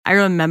I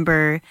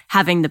remember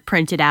having the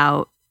printed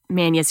out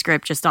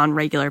manuscript just on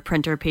regular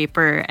printer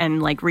paper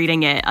and like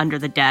reading it under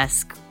the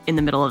desk in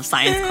the middle of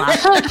science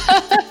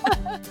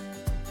class.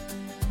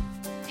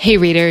 Hey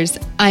readers,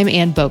 I'm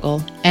Anne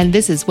Bogle, and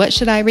this is What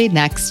Should I Read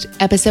Next,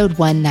 episode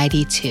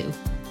 192.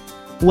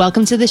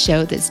 Welcome to the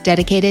show that's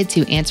dedicated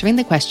to answering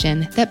the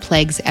question that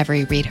plagues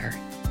every reader.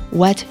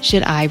 What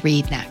should I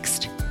read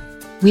next?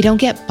 We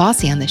don't get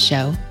bossy on this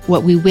show.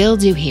 What we will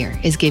do here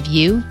is give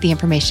you the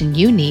information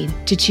you need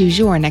to choose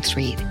your next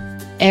read.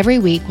 Every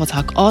week, we'll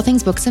talk all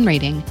things books and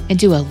reading and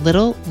do a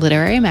little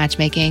literary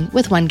matchmaking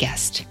with one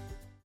guest.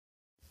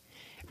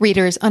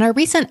 Readers, on our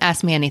recent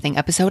Ask Me Anything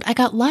episode, I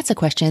got lots of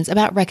questions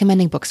about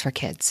recommending books for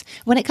kids.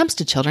 When it comes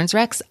to children's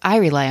recs, I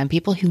rely on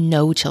people who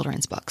know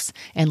children's books,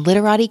 and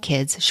Literati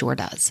Kids sure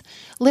does.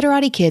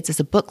 Literati Kids is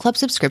a book club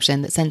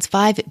subscription that sends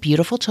 5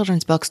 beautiful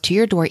children's books to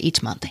your door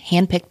each month,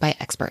 handpicked by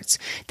experts.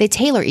 They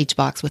tailor each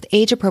box with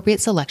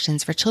age-appropriate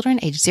selections for children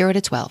aged 0 to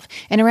 12,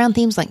 and around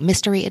themes like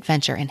mystery,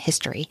 adventure, and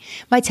history.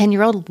 My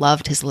 10-year-old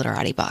loved his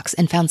Literati box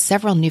and found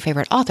several new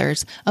favorite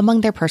authors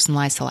among their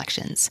personalized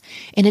selections.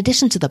 In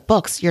addition to the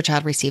books, your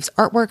child receives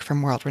artwork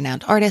from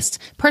world-renowned artists,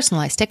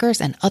 personalized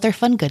stickers, and other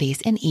fun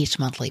goodies in each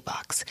monthly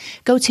box.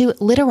 Go to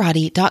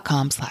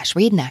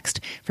literati.com/readnext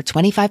for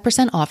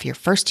 25% off your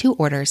first 2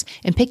 orders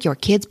and pick your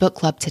kids' book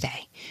club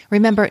today.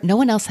 Remember, no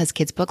one else has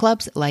kids' book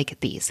clubs like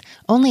these.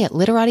 Only at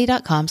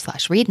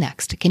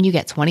literati.com/readnext can you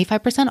get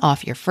 25%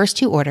 off your first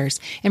 2 orders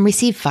and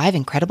receive 5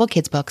 incredible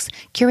kids' books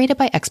curated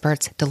by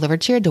experts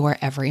delivered to your door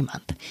every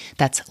month.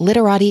 That's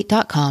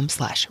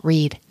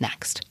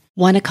literati.com/readnext.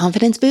 Want a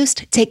confidence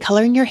boost? Take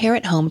coloring your hair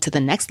at home to the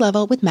next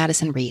level with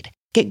Madison Reed.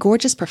 Get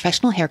gorgeous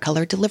professional hair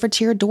color delivered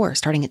to your door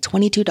starting at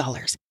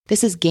 $22.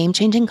 This is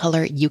game-changing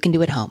color you can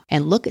do at home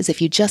and look as if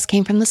you just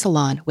came from the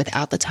salon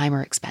without the time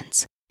or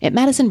expense. At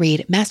Madison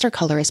Reed, master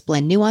colorists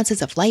blend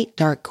nuances of light,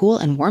 dark, cool,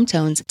 and warm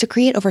tones to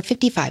create over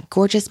 55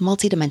 gorgeous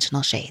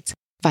multi-dimensional shades.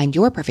 Find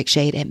your perfect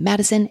shade at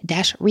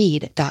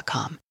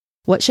madison-reed.com.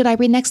 What Should I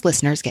Read Next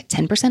listeners get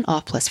 10%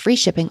 off plus free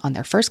shipping on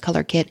their first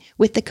color kit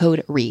with the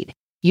code READ.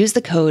 Use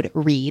the code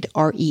READ,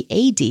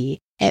 R-E-A-D,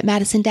 at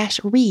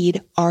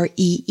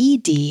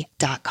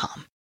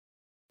madison-reed.com.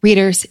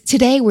 Readers,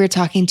 today we're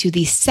talking to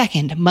the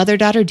second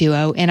mother-daughter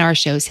duo in our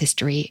show's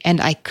history, and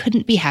I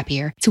couldn't be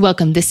happier to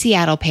welcome the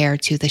Seattle pair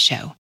to the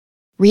show.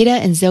 Rita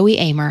and Zoe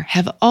Amer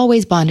have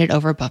always bonded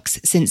over books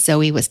since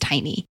Zoe was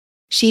tiny.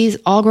 She's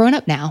all grown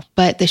up now,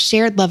 but the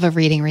shared love of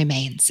reading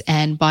remains,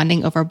 and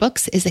bonding over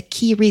books is a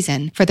key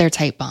reason for their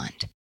tight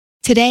bond.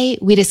 Today,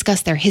 we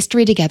discuss their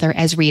history together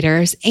as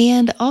readers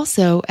and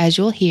also, as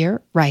you'll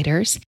hear,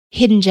 writers,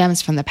 hidden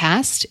gems from the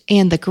past,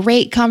 and the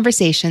great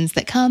conversations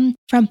that come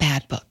from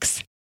bad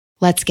books.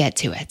 Let's get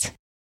to it.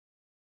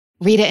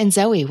 Rita and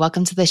Zoe,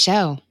 welcome to the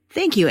show.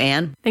 Thank you,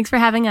 Anne. Thanks for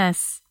having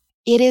us.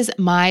 It is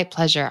my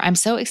pleasure. I'm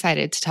so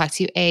excited to talk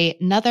to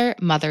another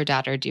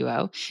mother-daughter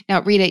duo.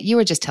 Now, Rita, you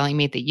were just telling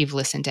me that you've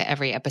listened to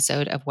every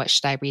episode of What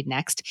Should I Read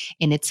Next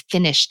in its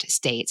finished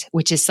state,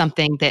 which is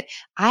something that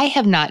I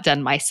have not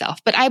done myself,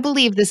 but I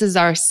believe this is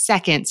our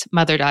second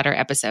mother-daughter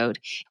episode.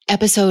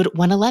 Episode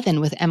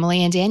 111 with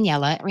Emily and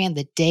Daniela ran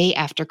the day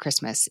after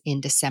Christmas in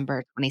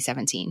December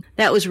 2017.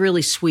 That was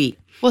really sweet.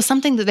 Well,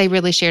 something that they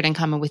really shared in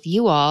common with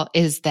you all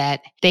is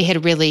that they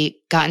had really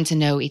gotten to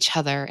know each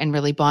other and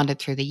really bonded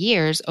through the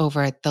years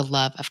over the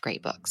love of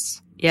great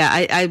books. Yeah,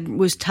 I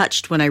was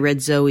touched when I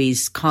read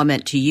Zoe's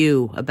comment to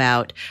you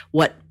about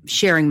what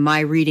sharing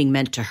my reading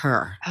meant to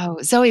her. Oh,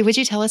 Zoe, would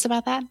you tell us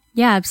about that?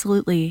 Yeah,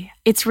 absolutely.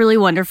 It's really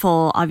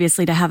wonderful,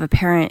 obviously, to have a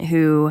parent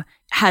who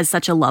has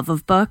such a love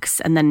of books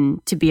and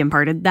then to be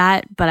imparted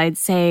that. But I'd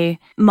say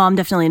Mom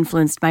definitely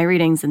influenced my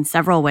readings in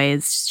several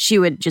ways. She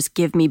would just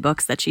give me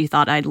books that she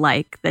thought I'd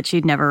like, that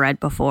she'd never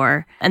read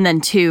before. And then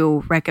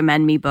 2,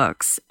 recommend me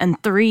books.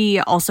 And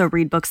 3, also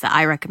read books that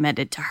I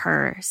recommended to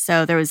her.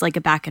 So there was like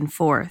a back and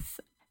forth.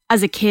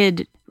 As a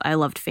kid, I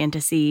loved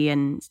fantasy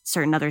and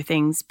certain other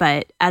things.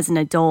 But as an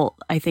adult,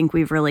 I think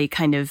we've really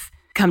kind of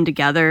come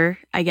together,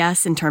 I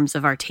guess, in terms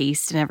of our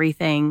taste and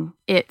everything.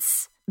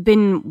 It's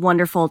been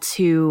wonderful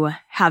to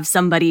have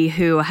somebody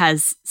who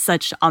has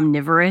such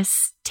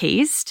omnivorous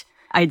taste.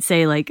 I'd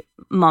say like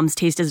Mom's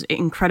taste is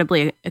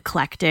incredibly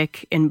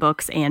eclectic in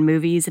books and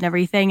movies and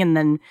everything. And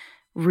then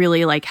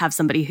really like have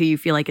somebody who you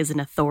feel like is an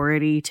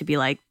authority to be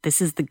like,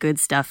 this is the good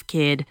stuff,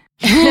 kid.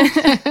 And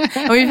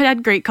we've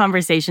had great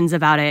conversations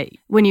about it.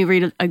 When you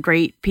read a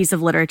great piece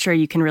of literature,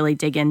 you can really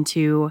dig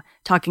into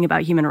talking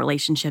about human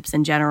relationships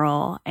in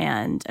general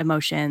and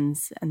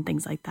emotions and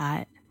things like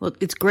that. Well,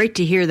 it's great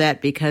to hear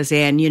that because,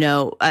 Anne, you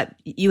know,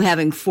 you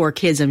having 4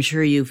 kids, I'm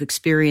sure you've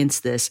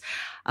experienced this.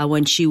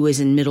 When she was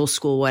in middle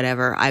school,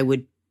 whatever, I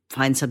would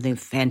find something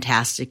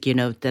fantastic, you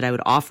know, that I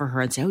would offer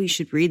her and say, oh, you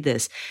should read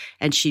this.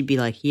 And she'd be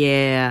like,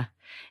 yeah.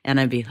 And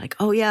I'd be like,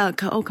 oh, yeah,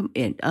 come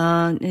in.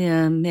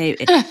 Yeah,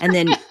 maybe. And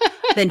then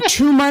Then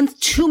 2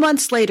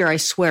 months later, I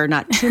swear,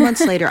 not 2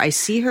 months later, I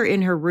see her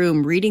in her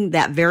room reading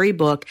that very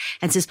book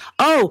and says,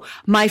 "Oh,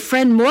 my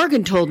friend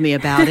Morgan told me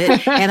about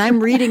it, and I'm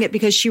reading it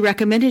because she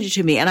recommended it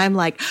to me." And I'm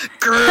like,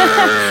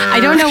 I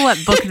don't know what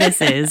book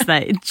this is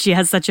that she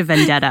has such a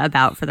vendetta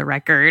about, for the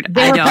record.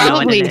 There I don't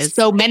know what it is.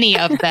 So many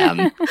of them.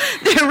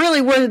 There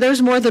really were.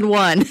 There's more than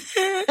one.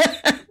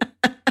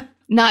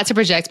 Not to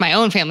project my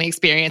own family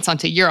experience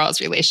onto your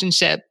all's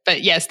relationship,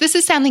 but yes, this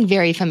is sounding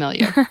very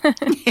familiar.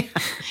 Yeah.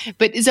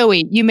 But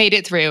Zoe, you made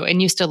it through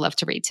and you still love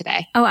to read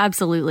today. Oh,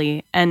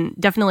 absolutely. And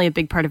definitely a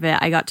big part of it.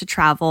 I got to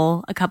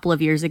travel a couple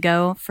of years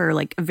ago for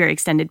like a very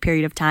extended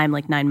period of time,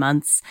 like 9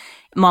 months.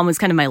 Mom was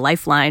kind of my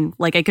lifeline.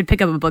 Like I could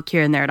pick up a book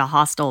here and there at a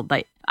hostel,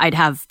 but I'd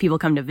have people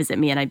come to visit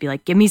me and I'd be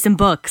like, "Give me some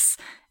books."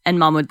 And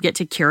Mom would get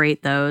to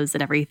curate those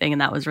and everything.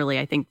 And that was really,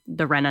 I think,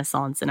 the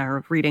renaissance in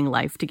our reading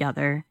life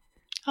together.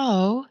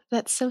 Oh,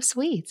 that's so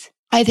sweet.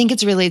 I think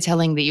it's really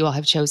telling that you all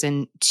have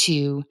chosen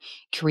to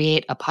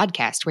create a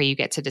podcast where you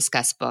get to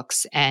discuss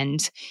books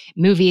and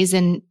movies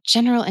and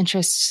general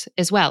interests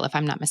as well, if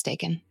I'm not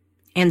mistaken.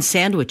 And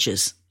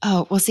sandwiches.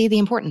 Oh, we'll see the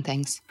important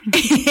things.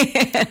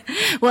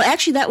 Well,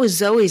 actually, that was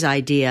Zoe's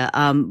idea.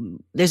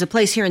 There's a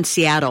place here in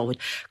Seattle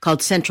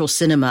called Central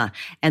Cinema,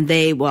 and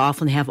they will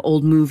often have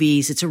old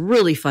movies. It's a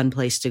really fun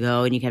place to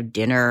go, and you can have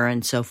dinner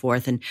and so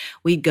forth. And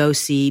we'd go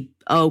see,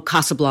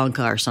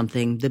 Casablanca or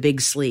something, The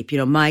Big Sleep,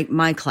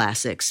 my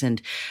classics.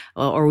 And,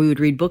 or we would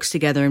read books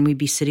together and we'd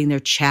be sitting there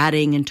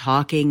chatting and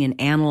talking and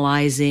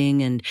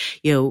analyzing and,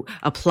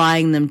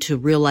 applying them to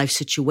real life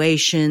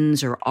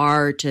situations or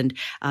art. And,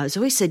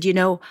 Zoe said,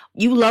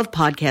 you love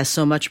podcasts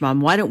so much, Mom.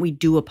 Why don't we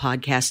do a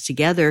podcast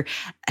together,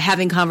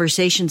 having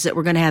conversations that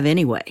we're going to have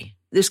anyway?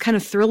 It was kind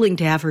of thrilling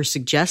to have her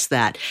suggest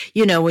that.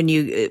 When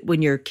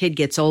your kid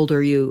gets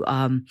older,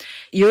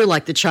 you're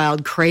like the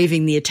child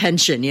craving the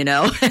attention, and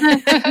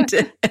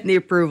the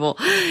approval.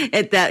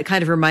 That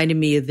kind of reminded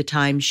me of the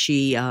time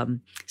she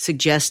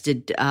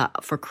suggested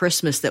for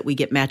Christmas that we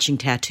get matching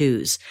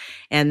tattoos.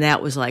 And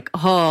that was like,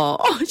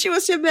 she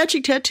wants to have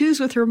matching tattoos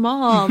with her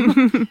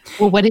mom.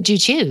 Well, what did you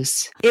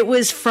choose? It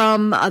was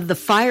from The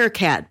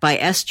Firecat by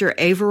Esther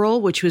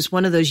Averill, which was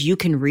one of those you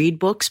can read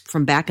books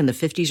from back in the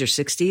 50s or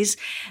 60s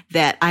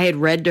that I had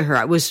read to her.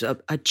 It was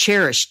a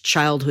cherished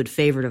childhood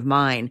favorite of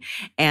mine.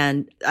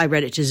 And I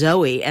read it to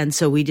Zoe. And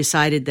so we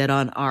decided that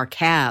on our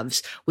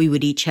calves, we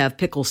would each have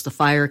Pickles the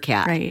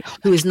Firecat, right,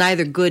 who is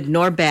neither good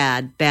nor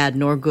bad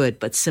nor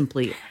good, but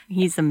simply...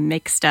 He's a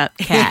mixed up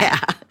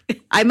cat. Yeah.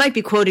 I might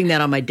be quoting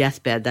that on my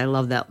deathbed. I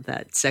love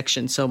that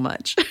section so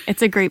much.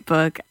 It's a great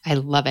book. I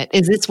love it.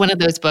 Is this one of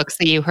those books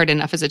that you heard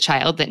enough as a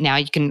child that now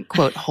you can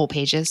quote whole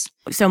pages?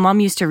 So Mom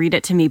used to read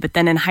it to me, but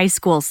then in high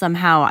school,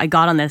 somehow I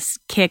got on this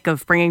kick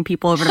of bringing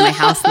people over to my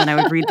house and then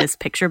I would read this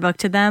picture book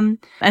to them.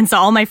 And so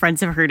all my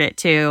friends have heard it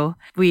too.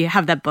 We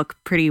have that book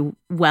pretty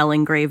well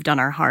engraved on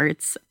our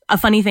hearts. A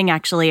funny thing,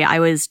 actually, I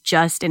was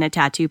just in a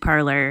tattoo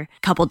parlor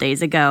a couple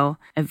days ago.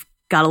 I've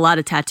got a lot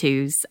of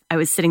tattoos. I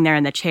was sitting there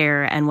in the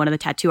chair and one of the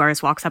tattoo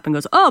artists walks up and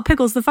goes, "Oh,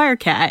 Pickles the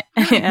Firecat."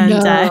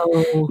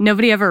 And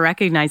nobody ever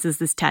recognizes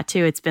this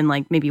tattoo. It's been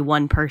like maybe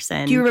one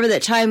person. Do you remember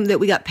that time that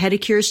we got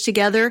pedicures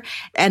together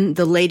and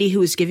the lady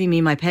who was giving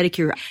me my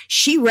pedicure,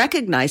 she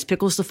recognized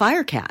Pickles the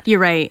Firecat? You're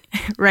right.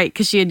 Right.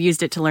 Because she had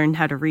used it to learn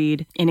how to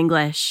read in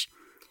English.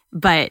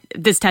 But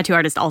this tattoo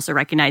artist also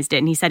recognized it.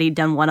 And he said he'd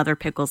done one other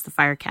Pickles the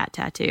Firecat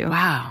tattoo.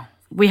 Wow.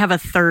 We have a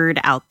third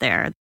out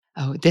there.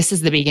 Oh, this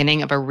is the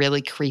beginning of a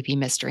really creepy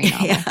mystery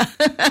novel.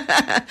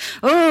 Yeah.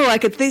 I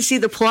could see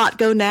the plot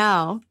go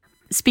now.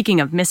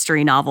 Speaking of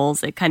mystery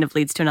novels, it kind of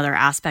leads to another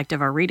aspect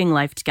of our reading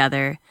life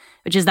together,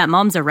 which is that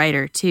Mom's a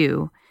writer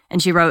too.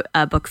 And she wrote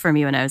a book for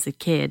me when I was a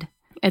kid.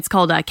 It's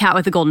called Cat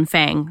with a Golden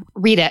Fang.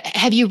 Rita,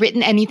 have you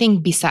written anything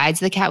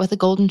besides The Cat with a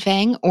Golden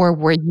Fang, or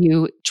were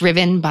you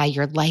driven by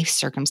your life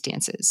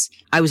circumstances?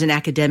 I was an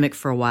academic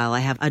for a while. I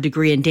have a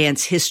degree in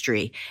dance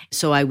history,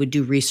 so I would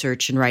do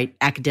research and write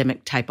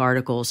academic type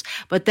articles.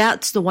 But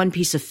that's the one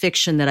piece of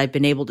fiction that I've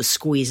been able to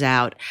squeeze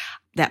out.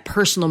 That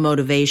personal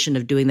motivation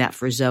of doing that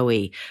for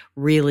Zoe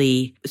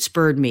really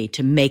spurred me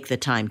to make the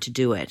time to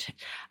do it.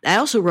 I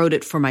also wrote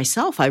it for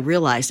myself. I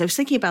realized I was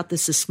thinking about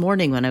this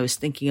morning when I was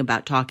thinking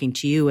about talking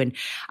to you, and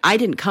I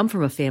didn't come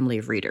from a family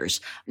of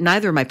readers.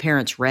 Neither of my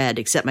parents read,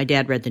 except my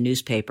dad read the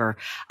newspaper.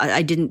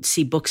 I didn't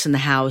see books in the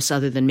house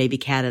other than maybe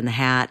Cat in the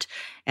Hat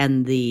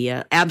and the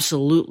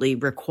absolutely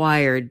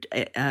required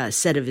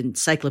set of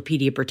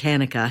Encyclopedia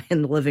Britannica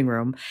in the living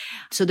room.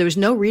 So there was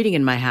no reading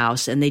in my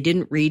house, and they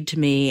didn't read to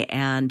me.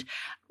 And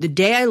the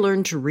day I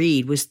learned to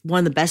read was one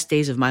of the best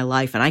days of my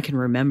life. And I can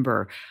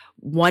remember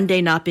one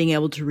day not being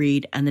able to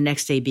read and the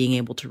next day being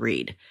able to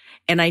read.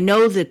 And I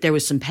know that there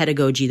was some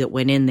pedagogy that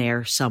went in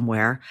there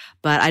somewhere,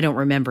 but I don't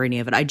remember any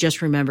of it. I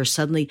just remember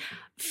suddenly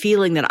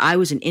feeling that I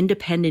was an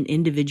independent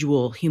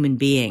individual human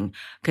being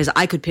because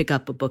I could pick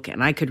up a book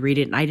and I could read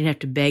it and I didn't have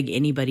to beg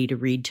anybody to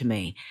read to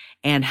me,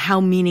 and how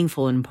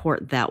meaningful and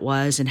important that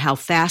was and how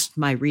fast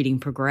my reading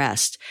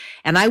progressed.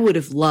 And I would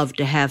have loved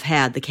to have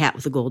had The Cat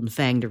with the Golden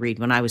Fang to read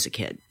when I was a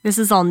kid. This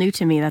is all new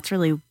to me. That's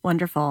really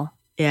wonderful.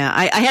 Yeah,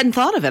 I hadn't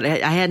thought of it.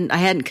 I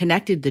hadn't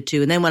connected the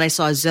two. And then when I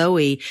saw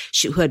Zoe,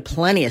 who had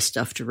plenty of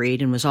stuff to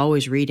read and was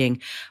always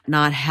reading,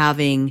 not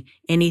having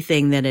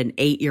anything that an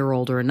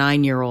 8-year-old or a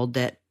 9-year-old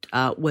that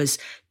was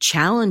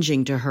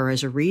challenging to her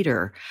as a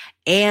reader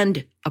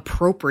and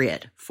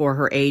appropriate for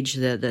her age,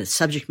 the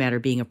subject matter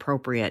being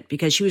appropriate,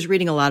 because she was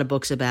reading a lot of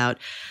books about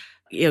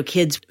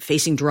kids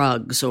facing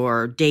drugs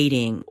or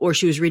dating, or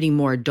she was reading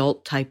more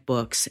adult type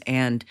books.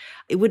 And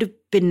it would have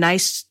been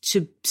nice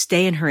to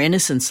stay in her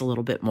innocence a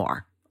little bit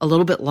more, a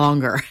little bit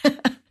longer,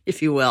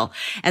 if you will.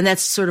 And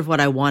that's sort of what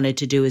I wanted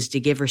to do, is to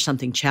give her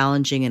something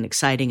challenging and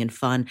exciting and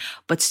fun,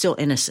 but still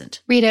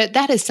innocent. Rita,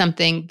 that is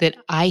something that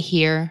I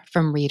hear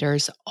from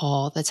readers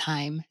all the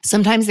time.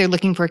 Sometimes they're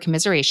looking for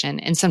commiseration,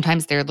 and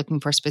sometimes they're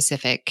looking for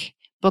specific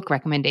book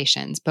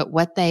recommendations. But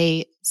what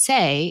they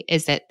say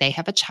is that they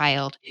have a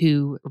child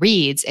who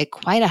reads at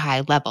quite a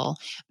high level,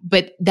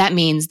 but that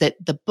means that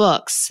the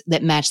books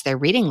that match their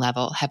reading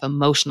level have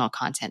emotional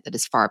content that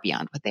is far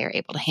beyond what they are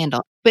able to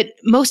handle. But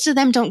most of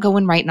them don't go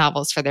and write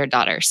novels for their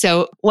daughter.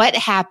 So what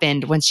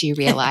happened when she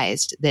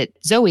realized that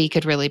Zoe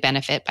could really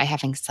benefit by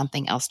having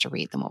something else to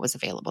read than what was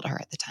available to her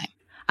at the time?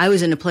 I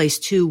was in a place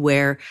too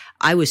where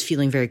I was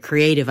feeling very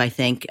creative, I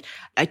think.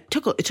 It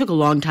took a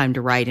long time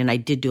to write, and I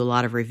did do a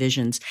lot of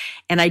revisions,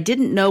 and I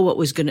didn't know what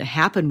was going to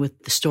happen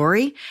with the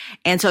story.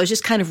 And so I was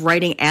just kind of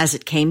writing as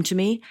it came to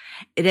me.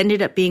 It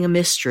ended up being a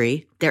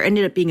mystery. There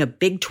ended up being a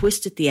big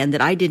twist at the end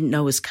that I didn't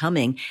know was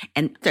coming.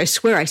 And I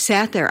swear I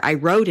sat there, I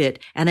wrote it,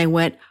 and I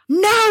went,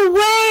 no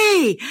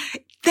way!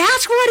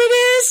 That's what it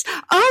is?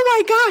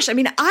 Oh my gosh. I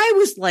mean, I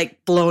was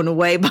like blown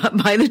away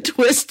by the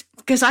twist,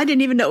 because I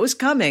didn't even know it was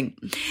coming.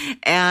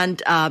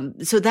 And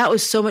so that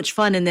was so much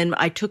fun. And then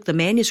I took the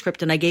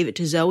manuscript and I gave it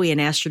to Zoe and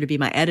asked her to be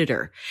my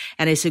editor.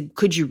 And I said,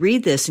 could you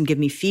read this and give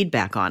me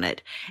feedback on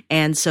it?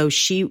 And so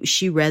she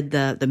read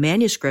the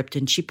manuscript,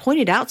 and she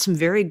pointed out some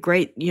very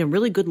great,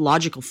 really good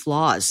logical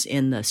flaws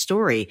in the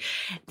story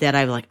that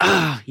I'm like,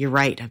 oh, you're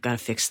right. I've got to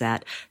fix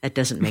that. That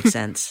doesn't make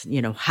sense.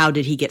 How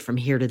did he get from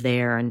here to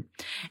there? And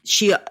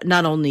she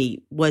not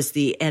only was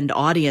the end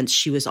audience,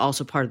 she was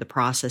also part of the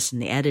process in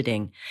the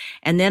editing.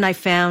 And then I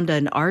found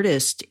an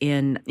artist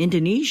in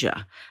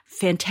Indonesia,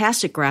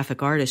 fantastic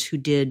graphic artist, who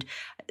did,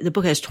 the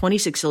book has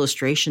 26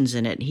 illustrations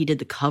in it. He did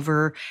the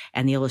cover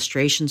and the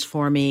illustrations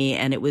for me.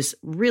 And it was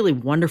really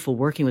wonderful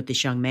working with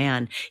this young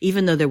man.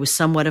 Even though there was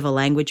somewhat of a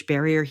language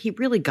barrier, he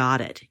really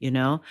got it,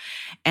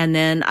 And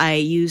then I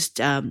used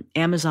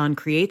Amazon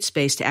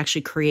CreateSpace to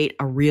actually create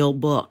a real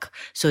book.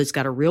 So it's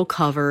got a real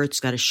cover.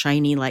 It's got a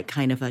shiny, like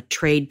kind of a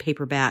trade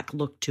paperback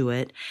look to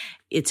it.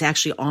 It's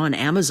actually on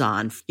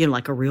Amazon,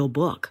 like a real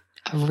book.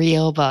 A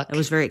real book. It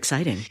was very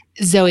exciting.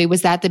 Zoe,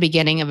 was that the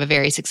beginning of a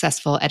very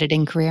successful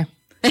editing career?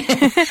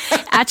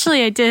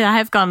 Actually, I did. I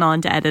have gone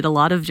on to edit a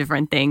lot of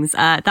different things.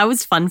 That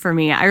was fun for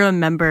me. I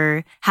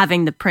remember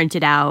having the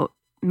printed out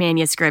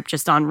manuscript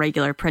just on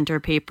regular printer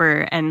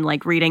paper and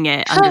like reading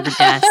it under the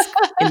desk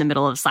in the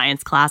middle of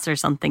science class or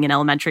something in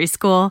elementary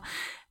school,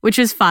 which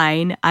was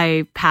fine.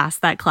 I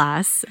passed that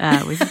class.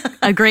 It was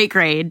a great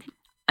grade.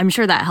 I'm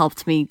sure that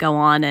helped me go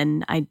on,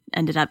 and I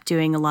ended up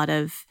doing a lot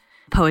of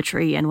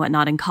poetry and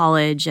whatnot in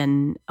college,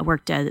 and I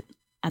worked at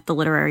the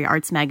Literary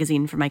Arts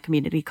magazine for my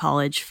community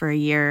college for a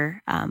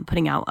year,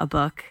 putting out a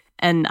book.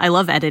 And I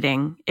love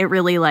editing. It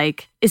really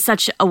is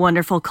such a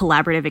wonderful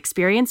collaborative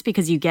experience,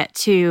 because you get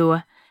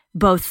to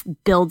both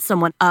build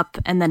someone up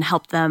and then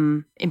help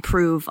them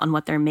improve on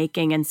what they're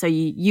making. And so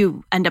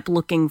you end up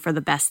looking for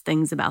the best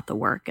things about the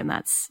work. And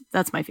that's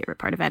my favorite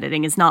part of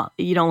editing, is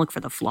you don't look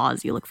for the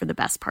flaws, you look for the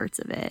best parts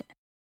of it.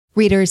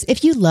 Readers,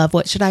 if you love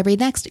What Should I Read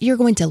Next, you're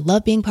going to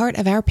love being part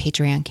of our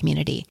Patreon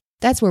community.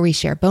 That's where we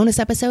share bonus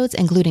episodes,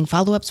 including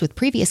follow-ups with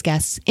previous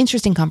guests,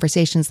 interesting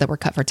conversations that were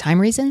cut for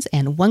time reasons,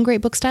 and One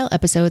Great Book Style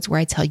episodes where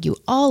I tell you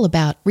all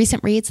about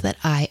recent reads that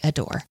I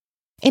adore.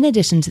 In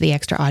addition to the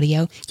extra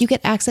audio, you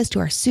get access to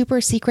our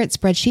super secret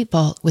spreadsheet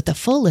vault with the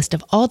full list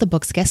of all the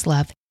books guests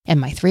love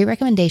and my 3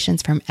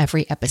 recommendations from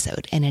every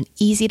episode in an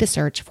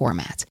easy-to-search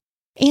format.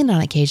 And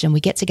on occasion, we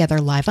get together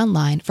live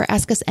online for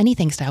Ask Us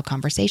Anything style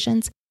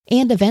conversations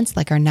and events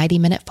like our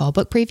 90-minute fall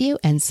book preview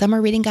and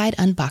summer reading guide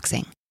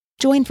unboxing.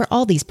 Join for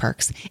all these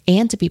perks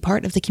and to be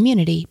part of the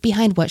community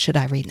behind What Should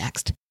I Read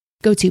Next.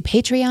 Go to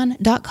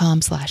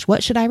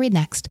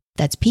patreon.com/whatshouldireadnext.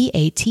 That's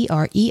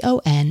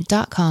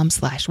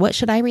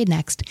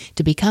patreon.com/whatshouldireadnext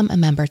to become a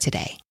member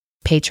today.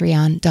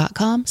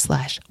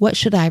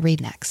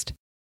 Patreon.com/whatshouldireadnext.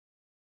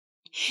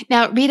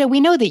 Now, Rita, we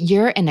know that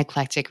you're an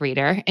eclectic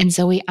reader, and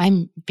Zoe,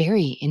 I'm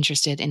very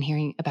interested in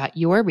hearing about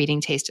your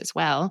reading taste as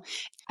well.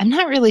 I'm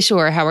not really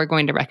sure how we're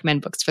going to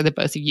recommend books for the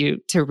both of you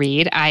to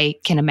read. I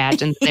can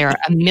imagine there are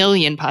a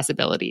million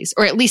possibilities,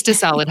 or at least a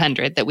solid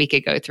 100 that we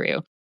could go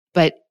through.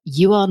 But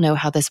you all know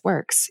how this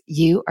works.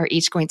 You are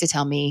each going to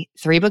tell me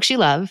 3 books you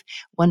love,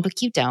 1 book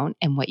you don't,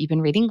 and what you've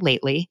been reading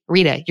lately.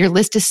 Rita, your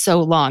list is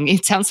so long.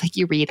 It sounds like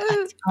you read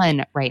a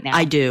ton right now.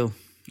 I do.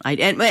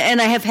 And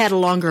I have had a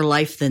longer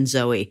life than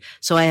Zoe,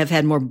 so I have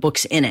had more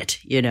books in it,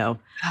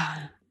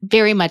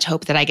 very much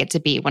hope that I get to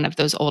be one of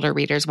those older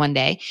readers one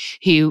day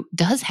who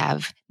does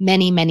have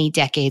many, many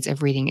decades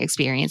of reading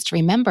experience to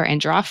remember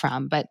and draw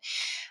from, but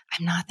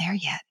I'm not there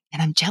yet.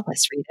 And I'm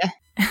jealous,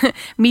 Rita.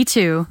 Me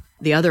too.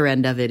 The other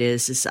end of it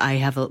is I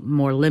have a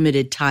more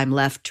limited time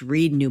left to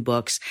read new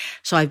books.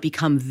 So I've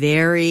become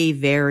very,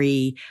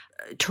 very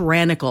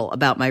tyrannical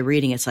about my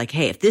reading. It's like,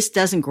 hey, if this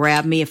doesn't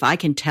grab me, if I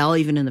can tell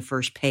even in the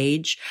first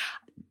page,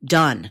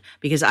 done,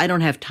 because I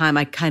don't have time.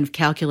 I kind of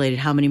calculated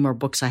how many more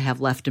books I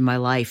have left in my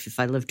life if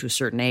I live to a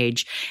certain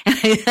age. And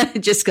I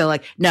just go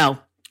like, no,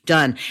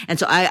 done. And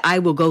so I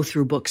will go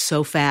through books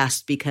so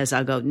fast because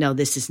I'll go, no,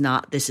 this is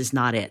not it. This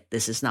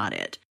is not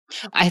it.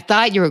 I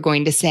thought you were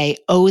going to say,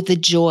 oh, the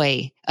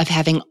joy of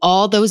having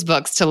all those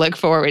books to look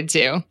forward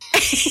to.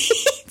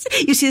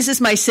 You see, this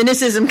is my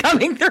cynicism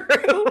coming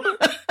through.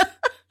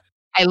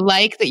 I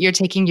like that you're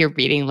taking your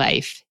reading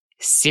life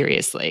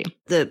seriously.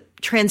 The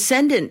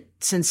transcendent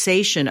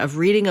sensation of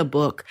reading a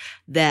book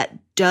that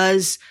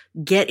does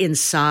get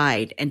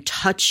inside and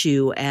touch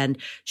you and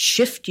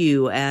shift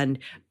you and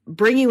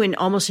bring you in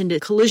almost into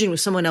collision with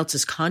someone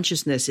else's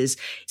consciousness is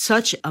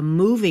such a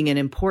moving and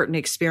important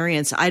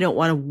experience. I don't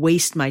want to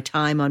waste my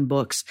time on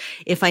books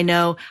if I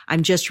know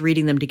I'm just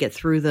reading them to get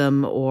through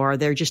them or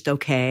they're just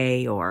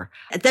okay, or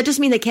that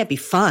doesn't mean they can't be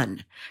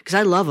fun, because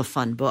I love a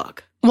fun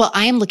book. Well,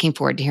 I am looking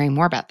forward to hearing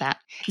more about that.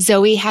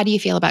 Zoe, how do you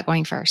feel about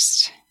going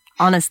first?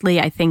 Honestly,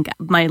 I think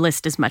my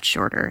list is much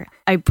shorter.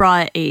 I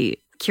brought a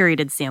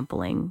curated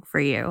sampling for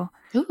you.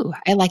 Ooh,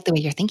 I like the way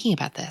you're thinking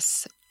about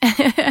this.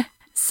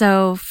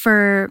 So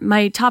for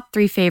my top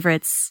 3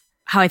 favorites,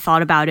 how I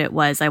thought about it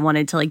was I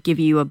wanted to give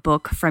you a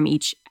book from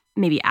each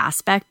maybe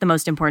aspect, the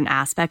most important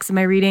aspects of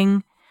my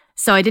reading.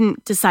 So I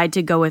didn't decide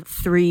to go with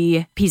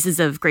 3 pieces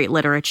of great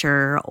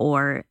literature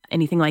or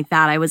anything like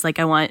that. I was like,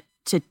 I want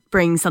to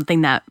bring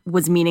something that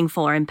was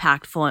meaningful or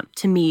impactful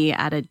to me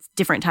at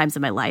different times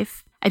of my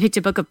life. I picked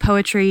a book of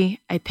poetry,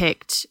 I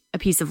picked a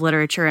piece of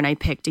literature, and I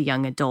picked a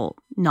young adult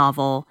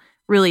novel.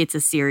 Really, it's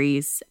a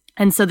series.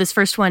 And so this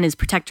first one is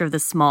Protector of the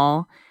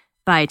Small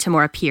by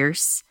Tamora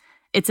Pierce.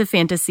 It's a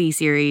fantasy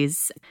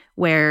series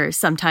where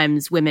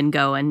sometimes women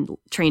go and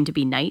train to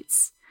be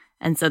knights.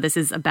 And so this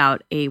is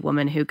about a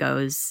woman who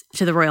goes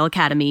to the Royal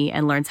Academy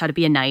and learns how to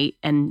be a knight.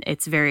 And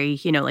it's very,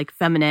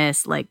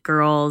 feminist,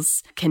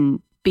 girls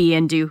can be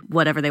and do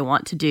whatever they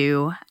want to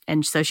do.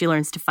 And so she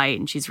learns to fight,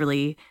 and she's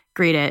really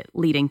great at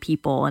leading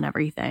people and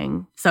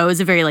everything. So it was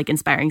a very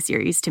inspiring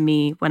series to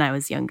me when I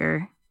was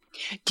younger.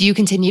 Do you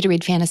continue to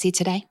read fantasy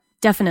today?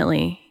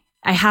 Definitely.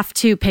 I have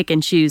to pick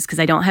and choose because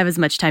I don't have as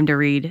much time to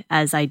read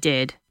as I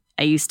did.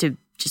 I used to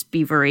just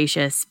be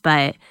voracious,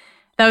 but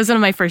that was one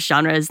of my first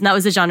genres. And that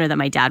was a genre that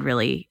my dad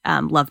really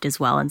loved as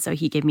well. And so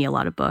he gave me a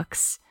lot of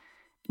books.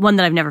 One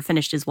that I've never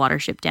finished is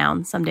Watership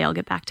Down. Someday I'll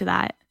get back to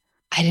that.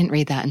 I didn't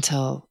read that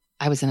until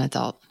I was an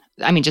adult.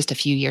 I mean, just a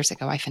few years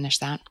ago, I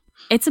finished that.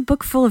 It's a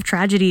book full of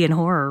tragedy and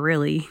horror,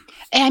 really.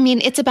 I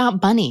mean, it's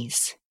about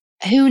bunnies.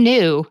 Who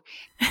knew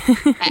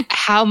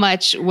how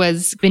much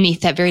was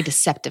beneath that very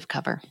deceptive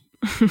cover?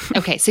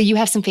 Okay, so you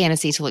have some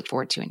fantasy to look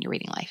forward to in your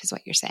reading life, is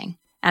what you're saying.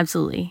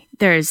 Absolutely.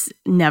 There's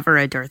never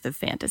a dearth of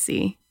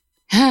fantasy.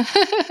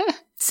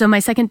 So my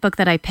second book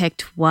that I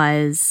picked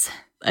was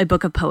a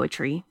book of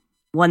poetry,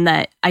 one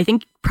that I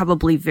think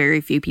probably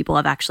very few people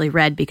have actually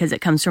read because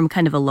it comes from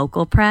kind of a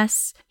local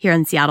press here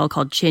in Seattle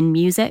called Chin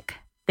Music.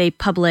 They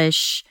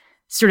publish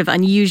sort of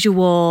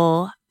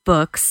unusual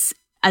books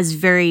as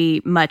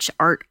very much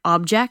art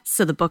objects.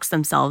 So the books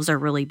themselves are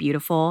really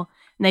beautiful.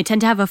 And they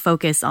tend to have a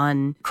focus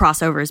on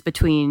crossovers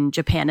between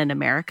Japan and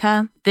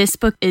America. This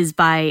book is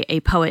by a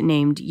poet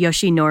named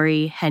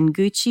Yoshinori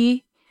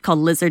Henguchi called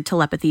Lizard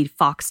Telepathy,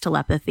 Fox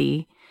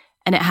Telepathy.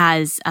 And it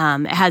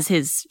has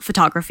his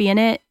photography in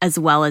it as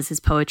well as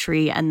his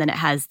poetry. And then it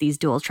has these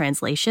dual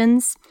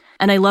translations.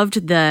 And I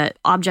loved the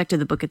object of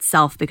the book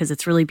itself because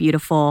it's really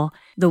beautiful.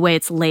 The way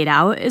it's laid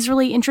out is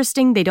really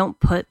interesting. They don't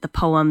put the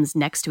poems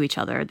next to each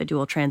other, the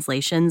dual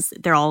translations.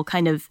 They're all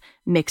kind of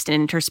mixed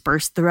and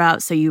interspersed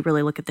throughout. So you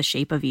really look at the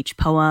shape of each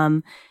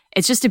poem.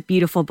 It's just a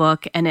beautiful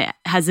book, and it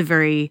has a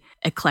very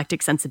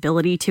eclectic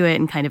sensibility to it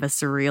and kind of a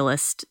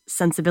surrealist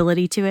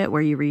sensibility to it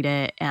where you read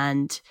it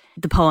and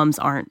the poems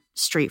aren't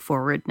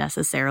straightforward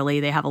necessarily.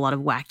 They have a lot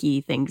of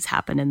wacky things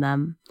happen in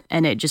them.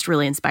 And it just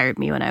really inspired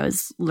me when I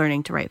was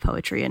learning to write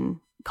poetry in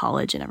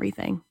college and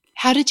everything.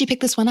 How did you pick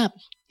this one up?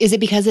 Is it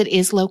because it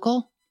is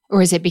local,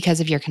 or is it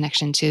because of your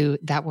connection to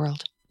that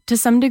world? To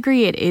some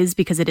degree, it is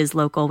because it is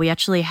local. We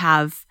actually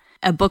have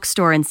a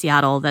bookstore in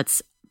Seattle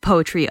that's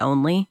poetry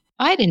only.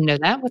 I didn't know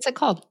that. What's it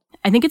called?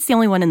 I think it's the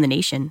only one in the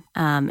nation.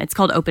 It's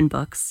called Open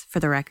Books, for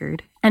the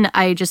record. And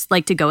I just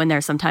like to go in there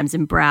sometimes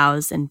and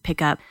browse and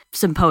pick up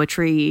some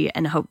poetry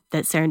and hope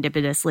that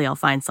serendipitously I'll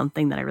find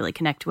something that I really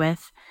connect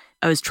with.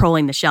 I was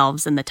trolling the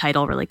shelves and the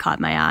title really caught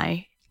my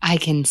eye. I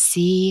can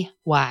see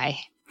why.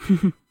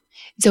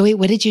 Zoe,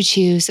 what did you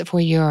choose for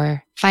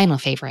your final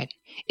favorite?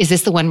 Is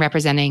this the one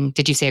representing,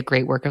 did you say, a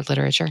great work of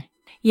literature?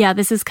 Yeah,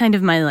 this is kind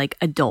of my like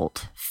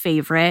adult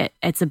favorite.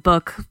 It's a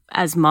book,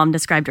 as Mom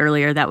described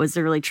earlier, that was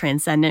a really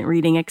transcendent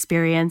reading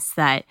experience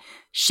that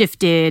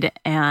shifted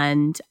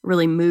and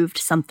really moved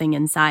something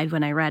inside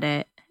when I read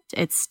it.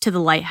 It's To the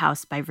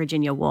Lighthouse by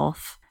Virginia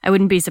Woolf. I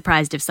wouldn't be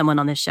surprised if someone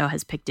on this show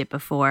has picked it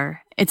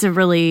before. It's a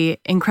really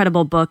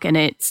incredible book, and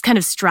it kind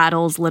of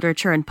straddles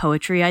literature and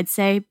poetry, I'd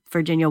say.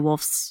 Virginia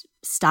Woolf's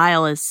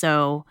style is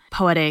so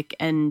poetic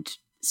and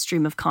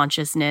stream of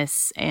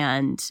consciousness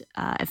and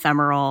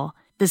ephemeral.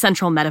 The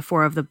central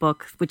metaphor of the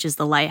book, which is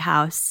the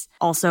lighthouse,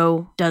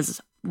 also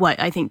does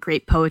what I think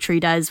great poetry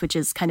does, which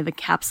is kind of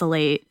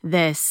encapsulate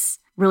this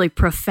really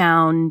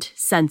profound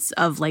sense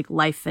of like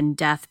life and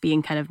death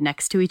being kind of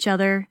next to each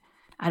other.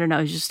 I don't know,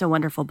 it's just a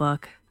wonderful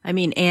book. I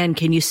mean, Anne,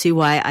 can you see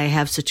why I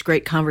have such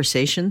great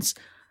conversations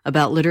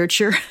about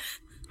literature?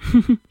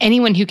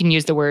 Anyone who can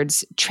use the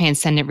words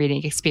transcendent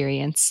reading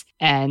experience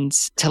and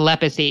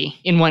telepathy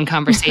in one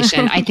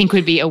conversation, I think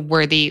would be a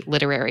worthy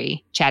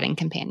literary chatting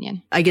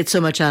companion. I get so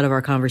much out of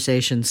our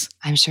conversations.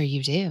 I'm sure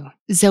you do.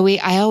 Zoe,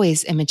 I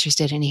always am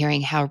interested in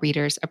hearing how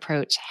readers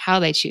approach how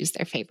they choose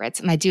their favorites.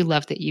 And I do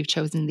love that you've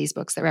chosen these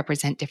books that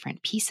represent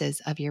different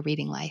pieces of your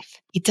reading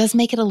life. It does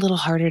make it a little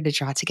harder to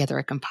draw together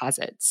a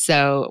composite.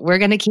 So we're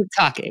going to keep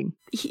talking.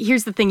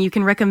 Here's the thing. You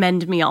can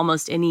recommend me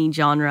almost any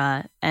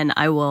genre, and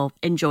I will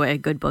enjoy a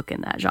good book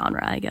in that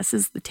genre, I guess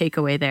is the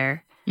takeaway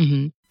there.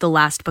 Mm-hmm. The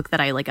last book that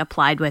I like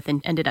applied with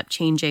and ended up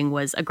changing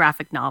was a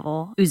graphic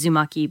novel,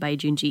 Uzumaki by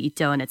Junji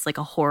Ito, and it's like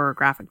a horror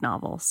graphic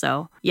novel.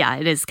 So yeah,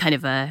 it is kind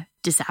of a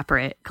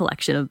disparate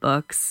collection of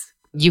books.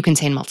 You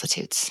contain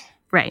multitudes.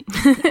 Right.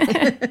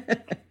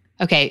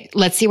 Okay,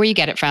 let's see where you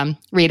get it from.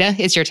 Rita,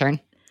 it's your turn.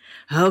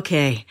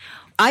 Okay.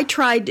 I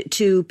tried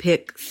to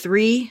pick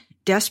 3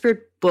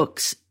 desperate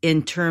books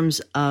in terms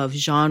of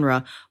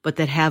genre, but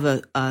that have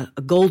a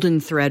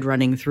golden thread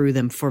running through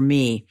them for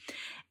me.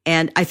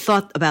 And I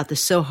thought about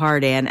this so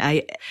hard, and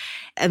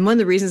one of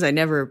the reasons I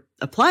never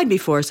applied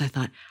before is I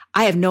thought,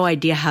 I have no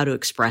idea how to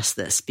express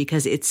this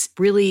because it's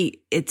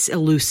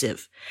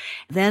elusive.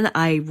 Then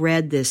I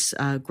read this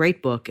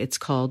great book. It's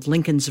called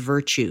Lincoln's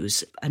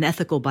Virtues, an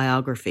ethical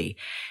biography.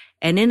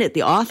 And in it,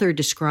 the author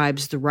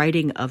describes the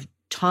writing of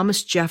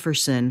Thomas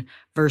Jefferson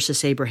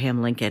versus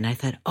Abraham Lincoln. I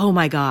thought, oh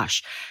my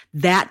gosh,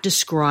 that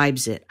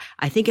describes it.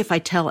 I think if I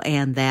tell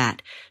Anne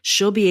that,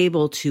 she'll be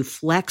able to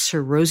flex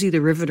her Rosie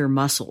the Riveter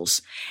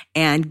muscles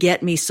and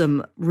get me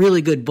some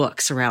really good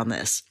books around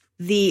this.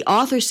 The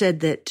author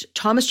said that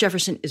Thomas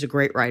Jefferson is a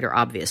great writer,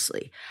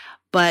 obviously.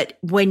 But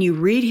when you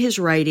read his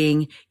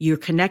writing, you're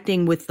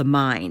connecting with the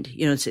mind.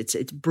 You know, it's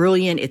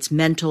brilliant, it's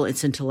mental,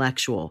 it's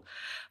intellectual.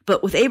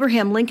 But with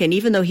Abraham Lincoln,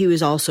 even though he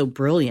was also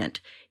brilliant,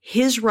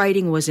 his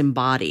writing was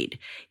embodied.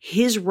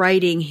 His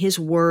writing, his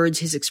words,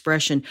 his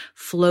expression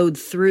flowed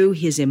through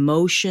his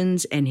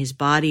emotions and his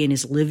body and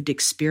his lived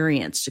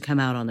experience to come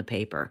out on the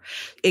paper.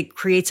 It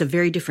creates a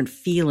very different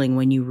feeling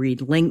when you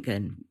read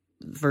Lincoln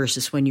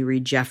versus when you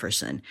read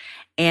Jefferson.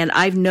 And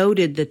I've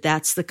noted that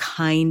that's the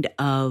kind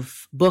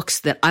of books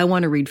that I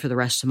want to read for the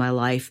rest of my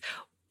life.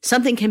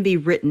 Something can be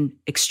written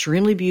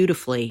extremely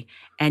beautifully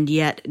and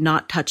yet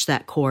not touch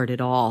that chord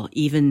at all,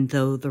 even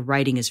though the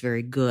writing is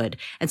very good.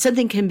 And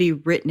something can be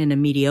written in a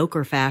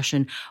mediocre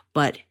fashion,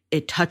 but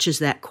it touches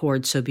that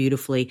chord so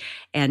beautifully.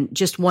 And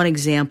just one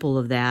example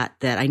of that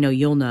I know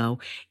you'll know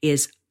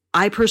is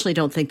I personally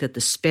don't think that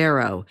The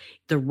Sparrow,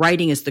 the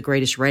writing is the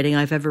greatest writing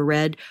I've ever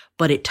read,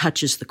 but it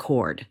touches the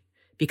chord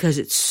because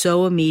it's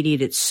so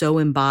immediate, it's so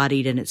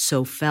embodied, and it's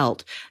so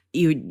felt.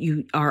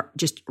 You are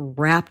just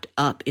wrapped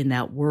up in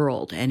that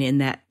world and in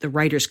that the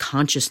writer's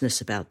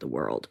consciousness about the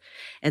world.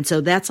 And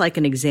so that's like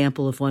an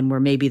example of one where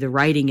maybe the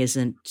writing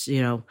isn't,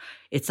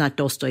 it's not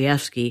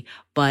Dostoevsky,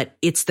 but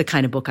it's the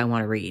kind of book I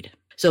want to read.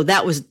 So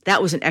that was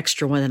an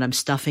extra one that I'm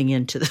stuffing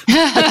into the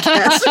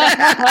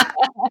podcast.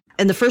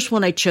 And the first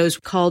one I chose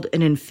called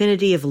An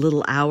Infinity of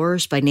Little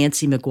Hours by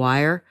Nancy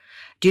McGuire.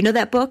 Do you know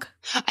that book?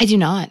 I do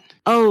not.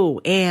 Oh,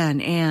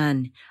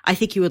 Anne, I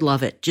think you would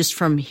love it just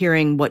from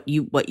hearing what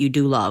you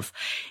do love.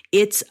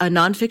 It's a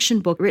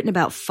nonfiction book written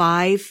about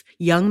 5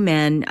 young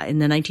men in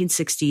the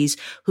 1960s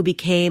who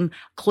became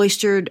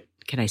cloistered,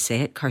 can I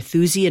say it,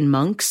 Carthusian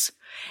monks.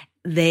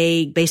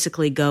 They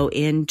basically go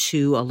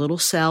into a little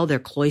cell. They're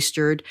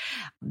cloistered.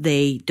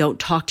 They don't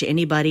talk to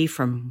anybody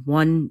from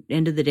one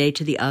end of the day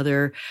to the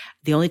other.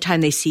 The only time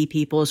they see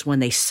people is when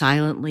they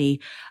silently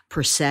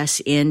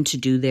process in to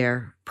do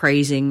their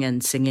praising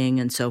and singing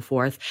and so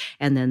forth.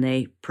 And then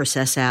they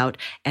process out,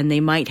 and they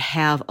might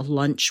have a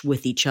lunch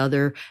with each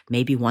other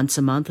maybe once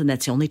a month. And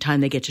that's the only time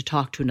they get to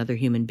talk to another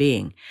human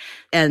being.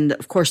 And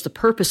of course, the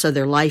purpose of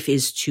their life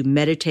is to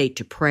meditate,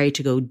 to pray,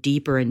 to go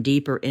deeper and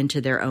deeper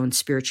into their own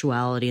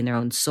spirituality and their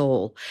own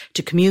soul,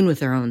 to commune with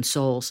their own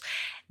souls.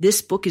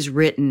 This book is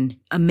written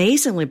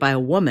amazingly by a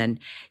woman.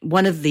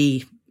 One of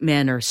the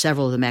men, or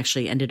several of them,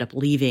 actually ended up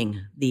leaving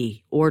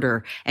the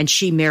order, and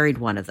she married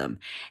one of them.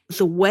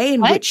 The way in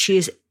which she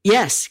is,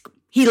 yes,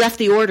 He left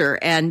the order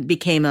and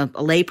became a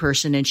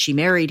layperson, and she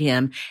married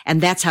him.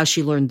 And that's how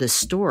she learned this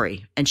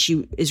story. And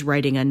she is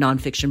writing a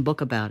nonfiction book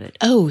about it.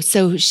 Oh,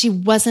 so she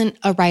wasn't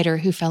a writer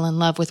who fell in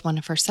love with one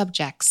of her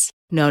subjects.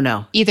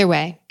 No. Either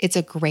way, it's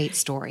a great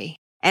story.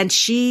 And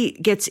she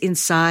gets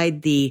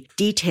inside the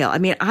detail. I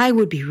mean, I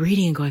would be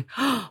reading and going,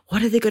 oh,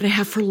 what are they going to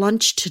have for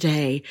lunch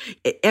today?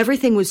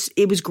 Everything was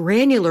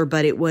granular,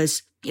 but it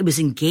was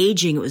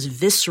engaging. It was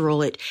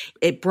visceral.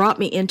 It brought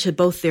me into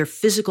both their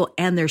physical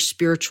and their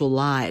spiritual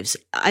lives.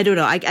 I don't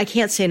know. I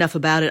can't say enough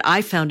about it.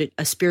 I found it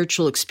a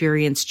spiritual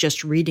experience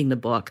just reading the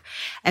book,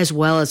 as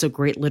well as a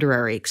great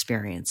literary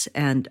experience.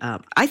 And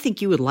I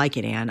think you would like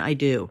it, Anne. I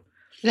do.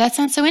 That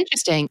sounds so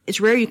interesting. It's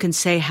rare you can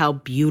say how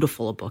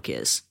beautiful a book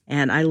is.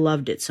 And I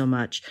loved it so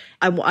much.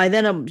 I'm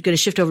going to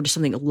shift over to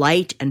something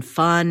light and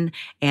fun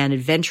and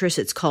adventurous.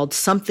 It's called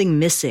Something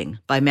Missing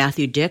by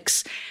Matthew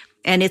Dix.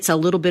 And it's a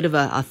little bit of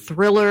a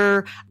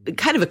thriller,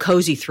 kind of a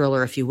cozy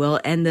thriller, if you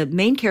will. And the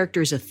main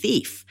character is a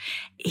thief.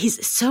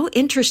 He's so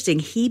interesting.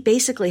 He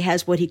basically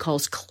has what he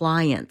calls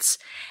clients.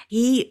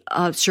 He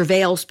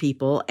surveils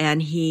people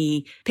and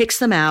he picks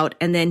them out,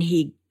 and then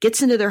he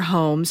gets into their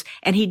homes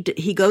and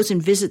he goes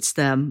and visits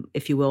them,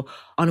 if you will,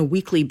 on a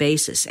weekly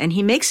basis. And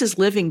he makes his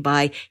living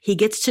by, he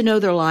gets to know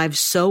their lives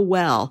so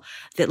well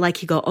that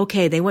like you go,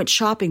 okay, they went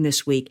shopping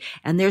this week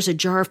and there's a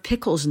jar of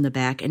pickles in the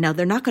back. And now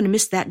they're not going to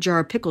miss that jar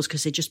of pickles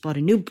because they just bought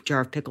a new jar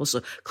of pickles.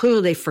 So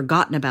clearly they've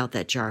forgotten about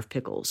that jar of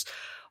pickles.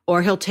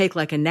 Or he'll take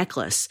like a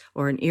necklace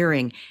or an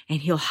earring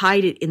and he'll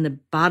hide it in the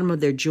bottom of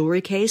their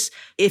jewelry case.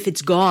 If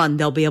it's gone,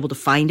 they'll be able to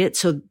find it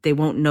so they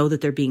won't know that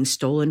they're being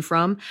stolen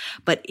from.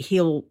 But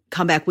he'll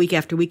come back week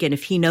after week, and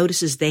if he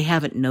notices they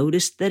haven't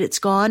noticed that it's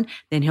gone,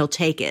 then he'll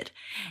take it.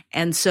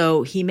 And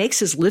so he makes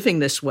his living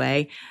this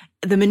way.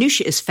 The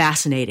minutiae is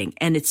fascinating,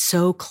 and it's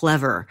so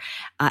clever.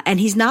 And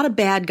he's not a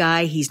bad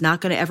guy. He's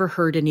not going to ever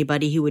hurt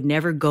anybody. He would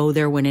never go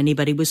there when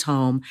anybody was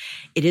home.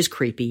 It is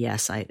creepy,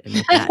 yes, I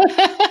admit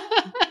that.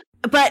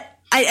 But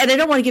I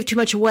don't want to give too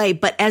much away,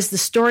 but as the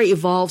story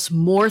evolves,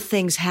 more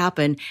things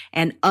happen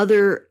and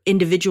other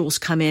individuals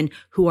come in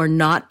who are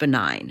not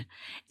benign.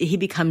 He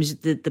becomes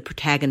the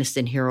protagonist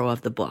and hero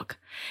of the book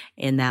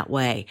in that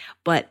way.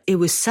 But it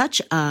was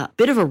such a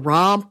bit of a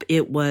romp.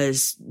 It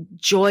was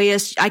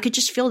joyous. I could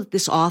just feel that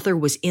this author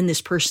was in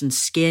this person's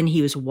skin.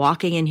 He was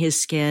walking in his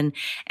skin,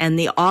 and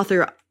the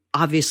author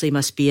obviously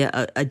must be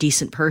a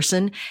decent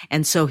person.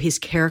 And so his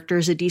character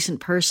is a decent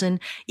person,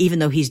 even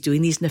though he's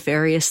doing these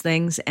nefarious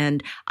things.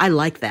 And I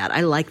like that. I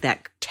like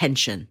that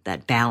tension,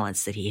 that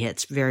balance that he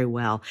hits very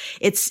well.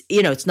 It's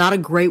not a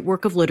great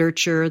work of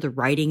literature. The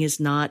writing is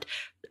not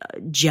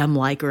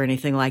gem-like or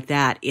anything like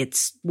that.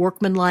 It's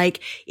workmanlike.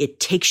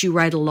 It takes you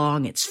right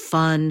along. It's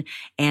fun.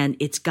 And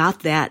it's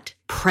got that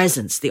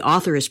presence. The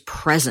author is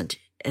present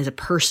as a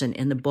person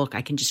in the book.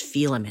 I can just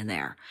feel him in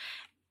there.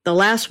 The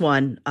last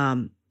one,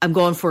 I'm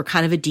going for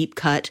kind of a deep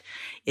cut.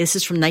 This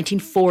is from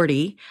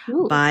 1940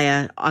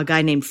 by a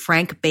guy named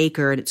Frank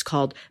Baker, and it's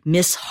called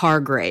Miss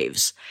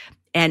Hargreaves.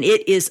 And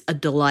it is a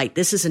delight.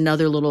 This is a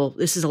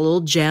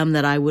little gem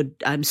that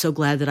I'm so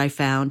glad that I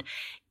found.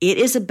 It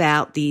is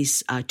about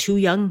these two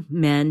young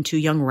men, two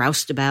young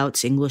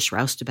roustabouts, English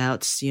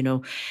roustabouts,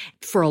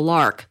 for a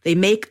lark. They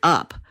make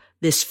up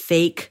this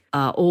fake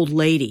old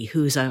lady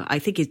who's I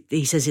think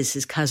he says is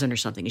his cousin or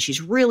something, and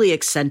she's really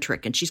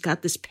eccentric, and she's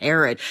got this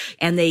parrot,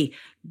 and they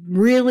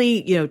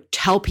really,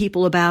 tell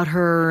people about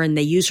her, and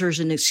they use her as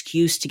an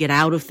excuse to get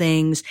out of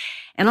things.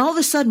 And all of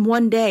a sudden,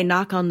 one day,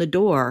 knock on the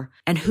door,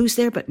 and who's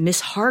there but Miss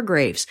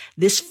Hargreaves?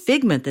 This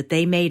figment that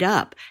they made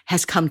up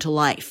has come to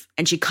life.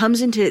 And she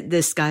comes into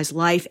this guy's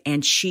life,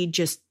 and she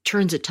just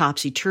turns it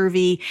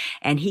topsy-turvy,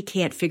 and he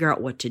can't figure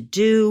out what to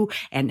do,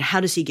 and how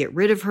does he get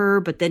rid of her?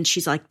 But then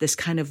she's like this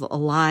kind of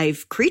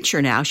alive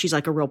creature now. She's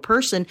like a real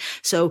person.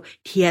 So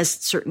he has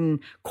certain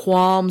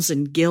qualms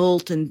and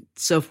guilt and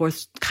so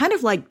forth, kind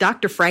of like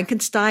Dr.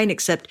 Frankenstein,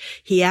 except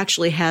he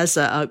actually has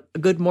a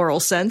good moral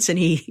sense, and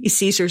he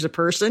sees her as a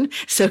person,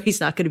 so he's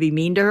not going to be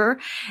mean to her.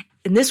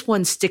 And this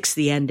one sticks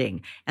the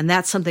ending. And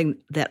that's something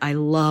that I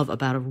love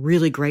about a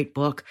really great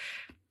book.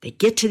 They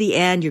get to the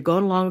end, you're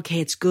going along, okay,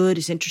 it's good,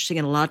 it's interesting,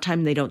 and a lot of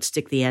time they don't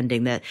stick the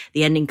ending. The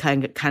ending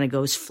kind of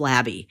goes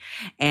flabby.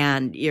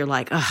 And you're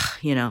like,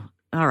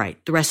 all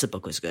right, the rest of the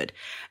book was good.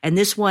 And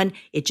this one,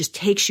 it just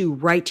takes you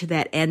right to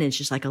that end. And it's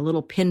just like a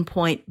little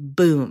pinpoint,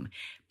 boom,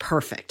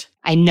 perfect.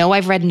 I know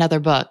I've read another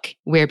book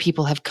where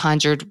people have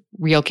conjured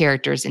real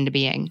characters into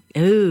being.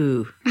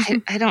 Ooh.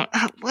 I don't,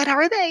 what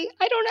are they?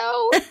 I don't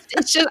know.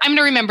 It's just, I'm going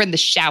to remember in the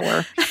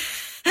shower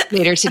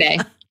later today.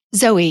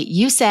 Zoe,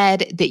 you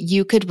said that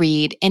you could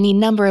read any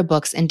number of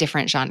books in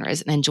different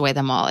genres and enjoy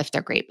them all if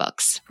they're great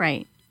books.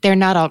 Right. They're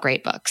not all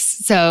great books.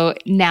 So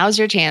now's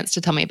your chance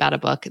to tell me about a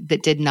book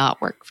that did not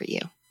work for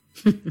you.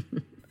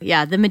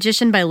 Yeah, The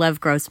Magician by Lev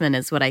Grossman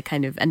is what I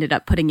kind of ended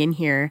up putting in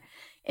here.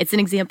 It's an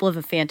example of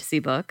a fantasy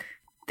book.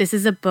 This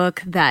is a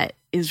book that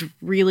is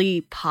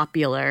really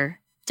popular,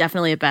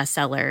 definitely a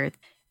bestseller.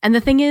 And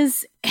the thing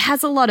is, it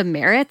has a lot of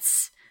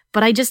merits,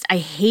 but I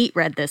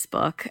read this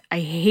book. I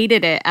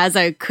hated it as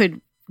I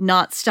could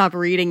not stop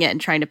reading it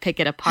and trying to pick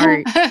it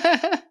apart.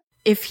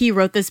 If he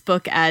wrote this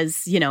book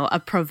as, a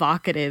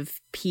provocative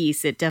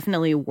piece, it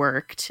definitely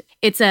worked.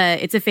 It's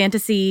a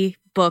fantasy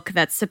book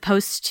that's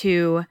supposed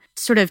to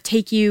sort of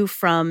take you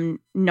from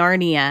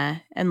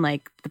Narnia and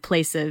like the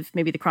place of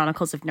maybe the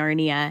Chronicles of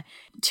Narnia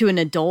to an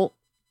adult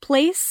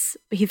place.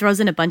 He throws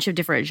in a bunch of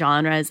different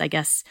genres. I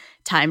guess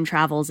time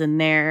travel's in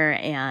there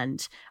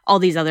and all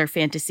these other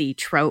fantasy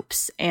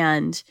tropes.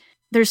 And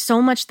there's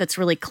so much that's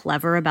really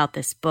clever about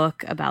this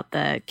book, about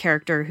the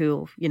character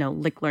who,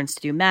 learns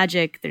to do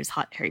magic. There's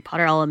hot Harry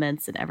Potter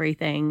elements and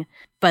everything.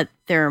 But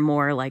there are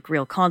more like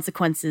real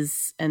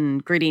consequences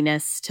and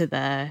grittiness to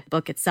the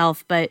book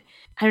itself. But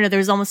I don't know,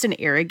 there's almost an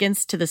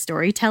arrogance to the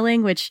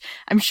storytelling, which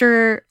I'm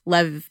sure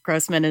Lev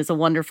Grossman is a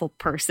wonderful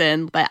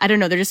person. But I don't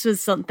know, there just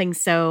was something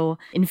so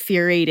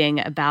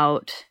infuriating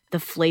about the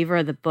flavor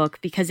of the book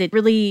because it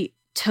really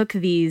took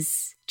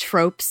these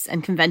tropes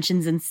and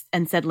conventions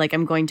and said, like,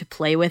 I'm going to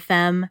play with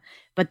them,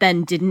 but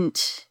then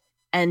didn't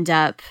end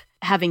up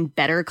having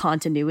better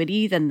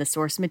continuity than the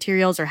source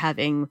materials or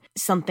having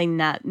something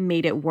that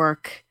made it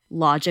work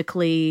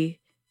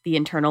logically, the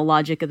internal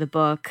logic of the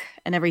book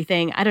and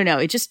everything. I don't know.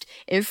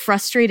 It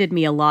frustrated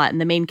me a lot. And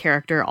the main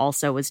character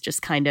also was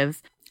just kind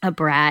of a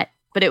brat,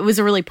 but it was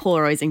a really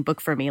polarizing book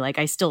for me. Like,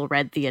 I still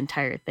read the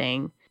entire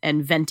thing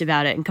and vent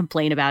about it and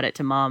complain about it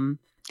to Mom.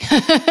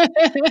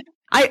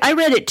 I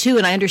read it too,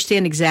 and I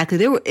understand exactly.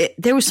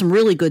 There was some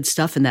really good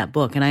stuff in that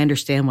book, and I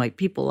understand why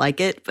people like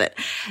it. But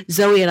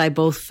Zoe and I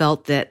both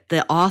felt that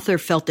the author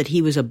felt that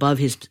he was above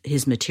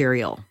his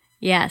material.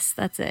 Yes,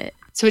 that's it.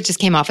 So it just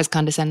came off as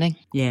condescending?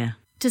 Yeah.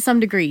 To some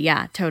degree,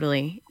 yeah,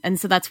 totally. And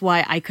so that's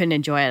why I couldn't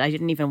enjoy it. I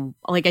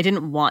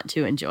didn't want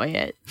to enjoy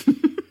it.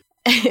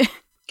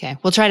 Okay,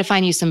 we'll try to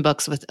find you some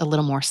books with a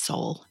little more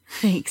soul.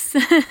 Thanks.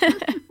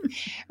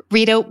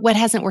 Rita, what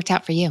hasn't worked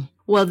out for you?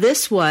 Well,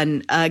 this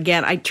one,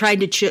 again, I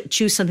tried to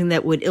choose something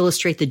that would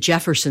illustrate the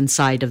Jefferson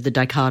side of the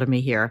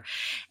dichotomy here.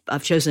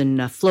 I've chosen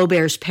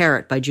Flaubert's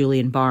Parrot by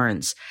Julian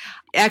Barnes.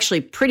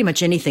 Actually, pretty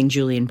much anything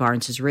Julian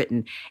Barnes has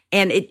written.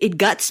 And it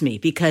guts me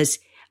because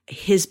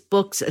his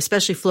books,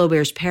 especially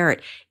Flaubert's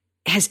Parrot,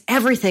 has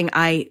everything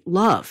I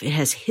love. It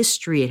has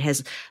history. It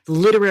has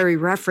literary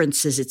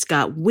references. It's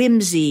got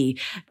whimsy,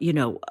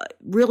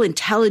 real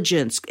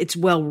intelligence. It's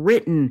well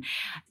written.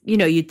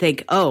 You'd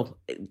think, oh,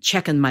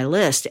 check on my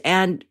list.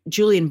 And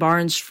Julian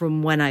Barnes,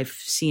 from when I've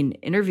seen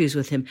interviews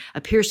with him,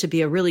 appears to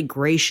be a really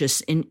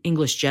gracious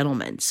English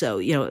gentleman. So,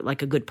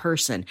 like a good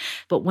person.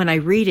 But when I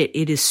read it,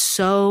 it is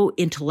so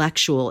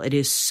intellectual. It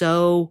is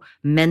so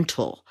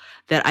mental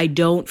that I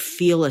don't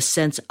feel a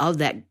sense of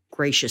that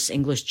gracious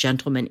English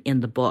gentleman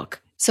in the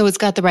book. So it's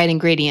got the right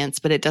ingredients,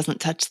 but it doesn't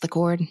touch the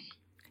chord.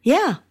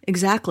 Yeah,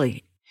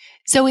 exactly.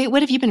 Zoe,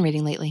 what have you been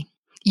reading lately?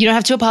 You don't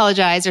have to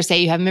apologize or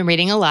say you haven't been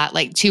reading a lot.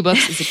 Like 2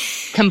 books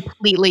is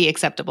completely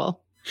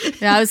acceptable.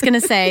 Yeah, I was going to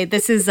say,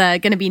 this is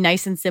going to be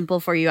nice and simple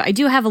for you. I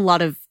do have a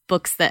lot of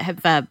books that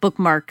have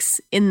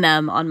bookmarks in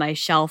them on my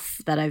shelf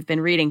that I've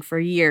been reading for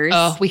years.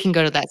 Oh, we can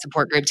go to that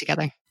support group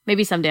together.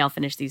 Maybe someday I'll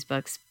finish these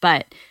books.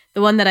 But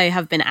the one that I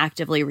have been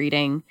actively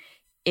reading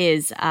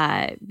is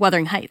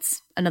Wuthering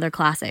Heights, another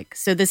classic.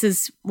 So this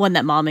is one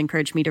that Mom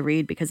encouraged me to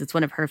read because it's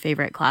one of her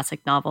favorite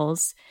classic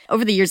novels.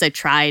 Over the years, I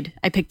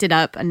picked it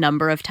up a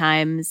number of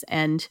times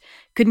and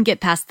couldn't get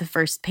past the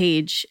first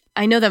page.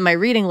 I know that my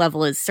reading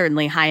level is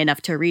certainly high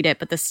enough to read it,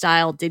 but the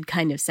style did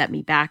kind of set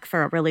me back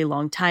for a really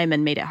long time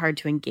and made it hard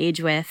to engage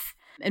with.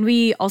 And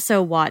we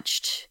also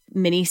watched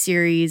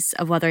miniseries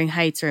of Wuthering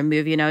Heights, or a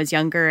movie when I was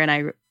younger,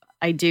 and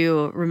I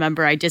do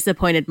remember I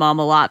disappointed Mom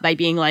a lot by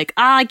being like,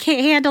 I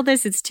can't handle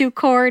this. It's too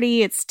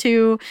corny. It's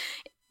too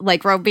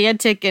like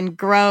romantic and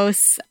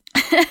gross.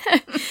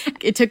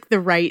 It took the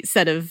right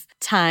set of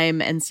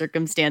time and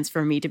circumstance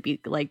for me to be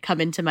like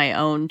come into my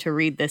own to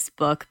read this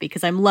book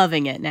because I'm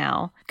loving it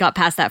now. Got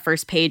past that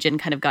first page and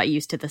kind of got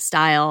used to the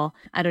style.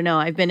 I don't know.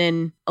 I've been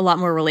in a lot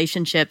more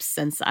relationships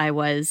since I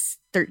was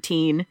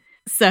 13.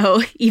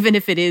 So even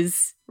if it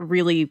is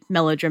really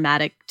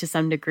melodramatic to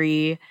some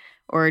degree,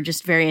 or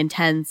just very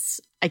intense,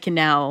 I can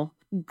now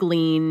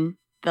glean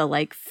the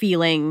like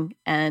feeling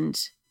and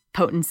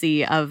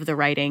potency of the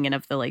writing and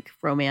of the like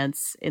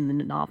romance in the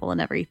novel and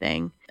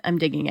everything. I'm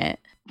digging it.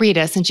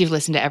 Rita, since you've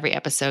listened to every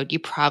episode, you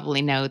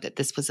probably know that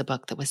this was a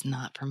book that was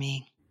not for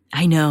me.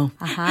 I know.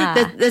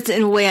 Aha. That's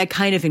in a way I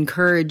kind of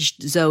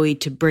encouraged Zoe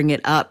to bring it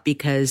up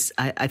because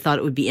I thought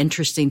it would be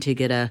interesting to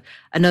get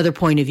another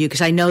point of view because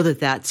I know that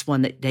that's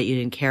one that you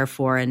didn't care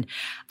for. And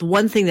the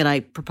one thing that I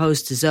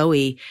proposed to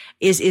Zoe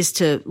is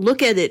to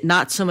look at it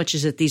not so much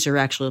as that these are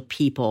actual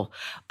people,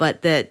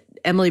 but that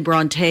Emily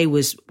Bronte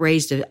was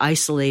raised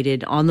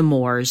isolated on the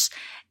moors.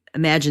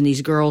 Imagine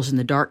these girls in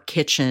the dark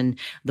kitchen,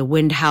 the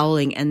wind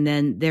howling, and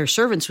then their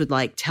servants would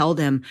like tell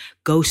them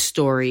ghost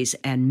stories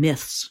and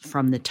myths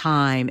from the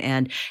time.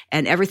 And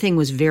everything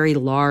was very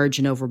large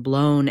and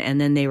overblown.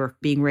 And then they were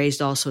being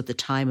raised also at the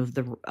time of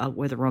the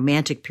where the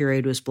Romantic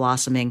period was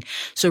blossoming.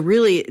 So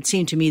really, it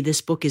seemed to me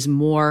this book is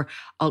more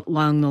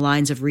along the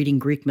lines of reading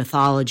Greek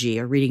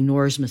mythology or reading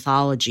Norse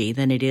mythology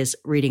than it is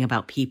reading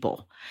about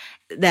people.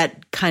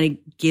 that kind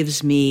of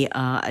gives me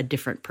a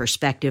different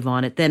perspective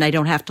on it. Then I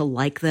don't have to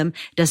like them.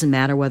 It doesn't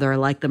matter whether I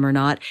like them or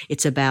not.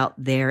 It's about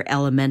their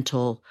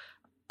elemental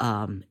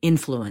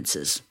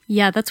influences.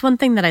 Yeah, that's one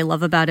thing that I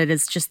love about it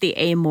is just the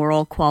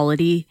amoral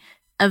quality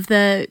of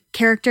the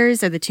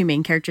characters, or the two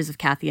main characters of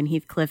Kathy and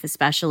Heathcliff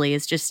especially,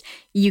 is just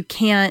you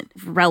can't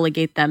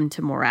relegate them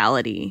to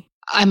morality.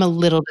 I'm a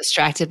little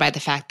distracted by the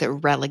fact that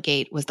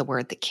relegate was the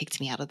word that kicked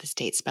me out of the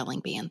state spelling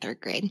bee in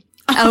third grade.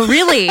 Oh,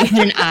 really? I put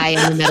an I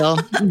in the middle.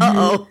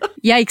 Uh-oh.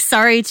 Yikes.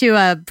 Sorry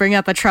to bring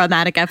up a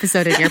traumatic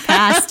episode in your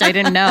past. I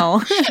didn't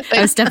know.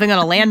 I was stepping on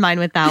a landmine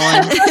with that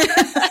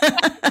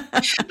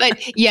one.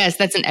 But yes,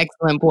 that's an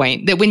excellent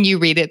point, that when you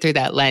read it through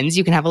that lens,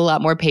 you can have a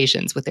lot more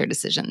patience with their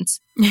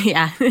decisions.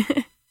 Yeah.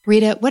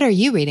 Rita, what are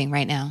you reading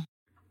right now?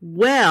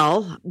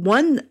 Well,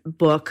 one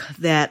book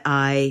that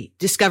I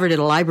discovered at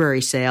a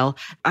library sale,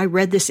 I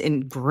read this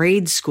in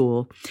grade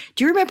school.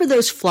 Do you remember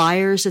those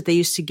flyers that they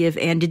used to give?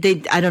 And did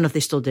they, I don't know if they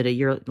still did it.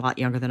 You're a lot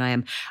younger than I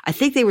am. I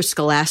think they were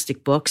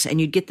Scholastic books, and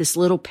you'd get this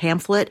little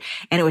pamphlet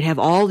and it would have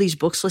all these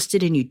books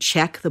listed, and you'd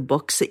check the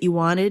books that you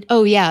wanted.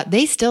 Oh yeah,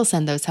 they still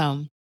send those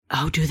home.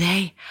 Oh, do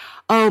they?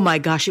 Oh my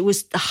gosh. It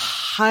was the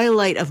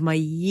highlight of my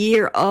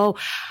year. Oh,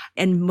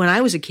 and when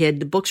I was a kid,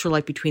 the books were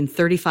like between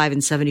 35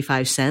 and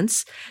 75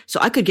 cents. So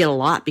I could get a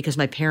lot because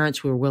my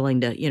parents were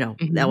willing to,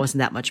 that wasn't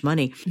that much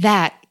money.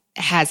 That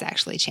has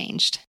actually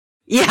changed.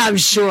 Yeah, I'm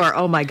sure.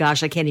 Oh my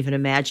gosh. I can't even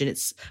imagine.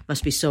 It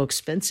must be so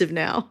expensive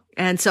now.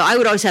 And so I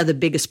would always have the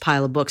biggest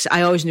pile of books.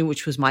 I always knew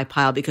which was my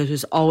pile because it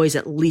was always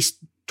at least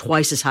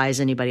twice as high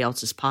as anybody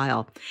else's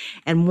pile.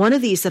 And one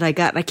of these that I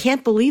got, and I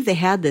can't believe they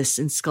had this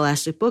in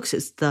Scholastic books,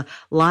 it's The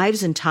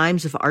Lives and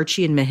Times of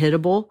Archie and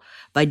Mehitable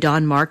by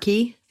Don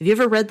Marquis. Have you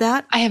ever read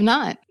that? I have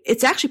not.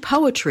 It's actually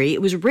poetry.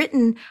 It was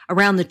written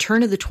around the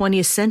turn of the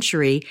 20th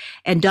century.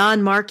 And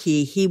Don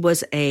Marquis, he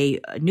was a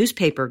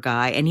newspaper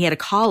guy and he had a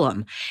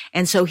column.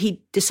 And so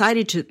he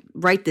decided to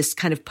write this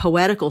kind of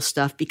poetical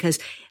stuff because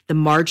the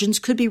margins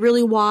could be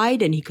really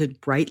wide and he could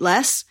write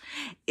less.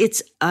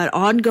 It's an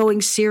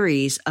ongoing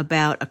series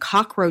about a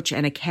cockroach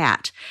and a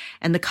cat.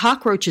 And the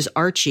cockroach is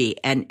Archie.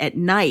 And at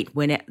night,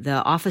 when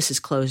the office is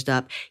closed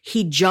up,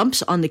 he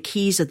jumps on the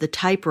keys of the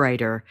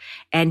typewriter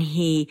and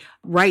he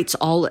writes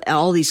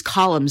all these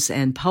columns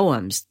and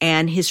poems.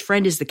 And his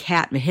friend is the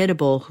cat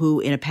Mehitable, who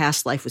in a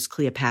past life was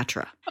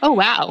Cleopatra. Oh,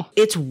 wow.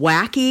 It's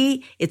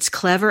wacky, it's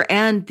clever,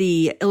 and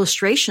the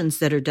illustrations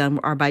that are done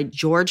are by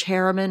George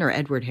Harriman or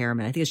Edward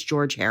Harriman. I think it's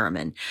George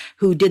Harriman,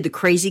 who did the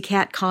Crazy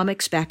Cat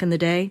comics back in the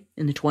day,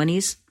 in the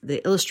 20s.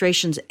 The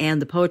illustrations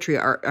and the poetry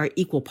are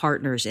equal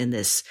partners in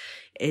this.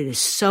 It is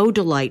so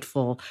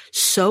delightful,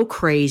 so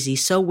crazy,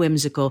 so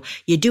whimsical.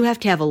 You do have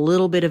to have a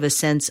little bit of a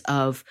sense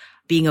of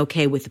being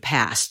okay with the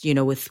past,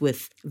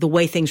 with the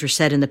way things were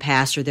said in the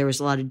past, or there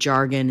was a lot of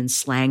jargon and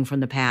slang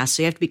from the past.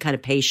 So you have to be kind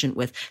of patient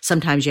with,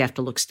 sometimes you have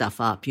to look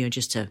stuff up,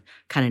 just to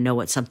kind of know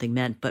what something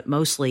meant. But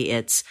mostly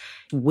it's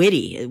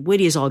witty.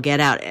 Witty as all get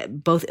out,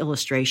 both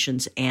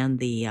illustrations and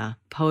the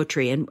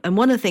poetry. And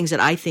one of the things that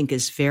I think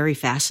is very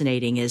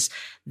fascinating is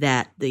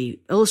that the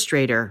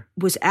illustrator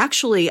was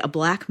actually a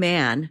Black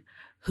man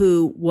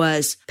who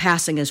was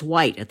passing as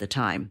white at the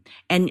time.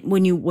 And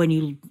when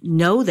you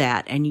know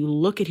that and you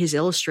look at his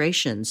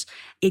illustrations,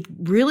 it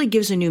really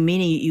gives a new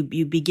meaning.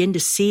 You begin to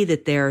see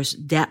that there's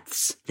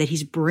depths, that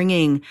he's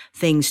bringing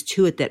things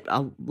to it that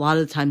a lot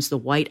of the times the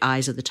white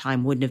eyes of the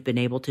time wouldn't have been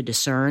able to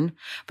discern.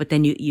 But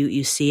then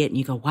you see it and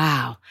you go,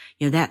 wow,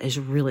 that is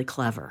really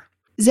clever.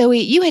 Zoe,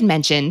 you had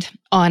mentioned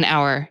on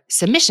our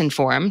submission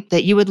form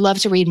that you would love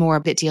to read more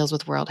that deals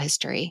with world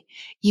history.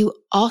 You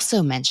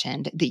also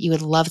mentioned that you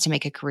would love to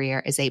make a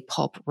career as a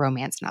pulp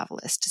romance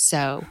novelist.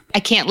 So I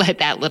can't let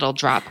that little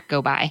drop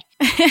go by.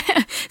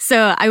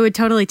 So I would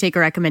totally take a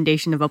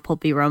recommendation of a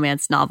pulpy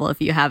romance novel if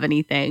you have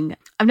anything.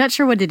 I'm not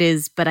sure what it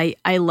is, but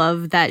I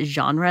love that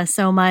genre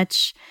so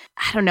much.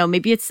 I don't know,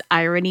 maybe it's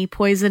irony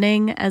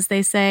poisoning, as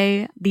they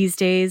say these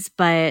days,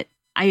 but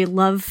I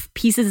love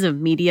pieces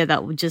of media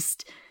that would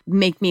just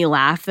make me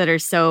laugh, that are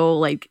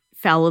so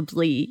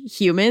fallibly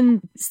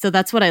human. So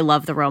that's what I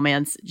love the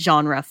romance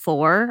genre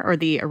for, or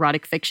the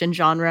erotic fiction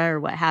genre or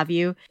what have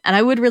you. And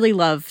I would really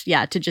love,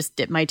 to just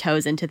dip my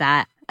toes into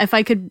that. If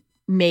I could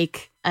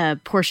make a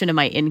portion of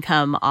my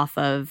income off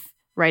of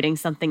writing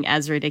something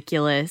as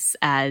ridiculous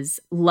as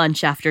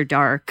Lunch After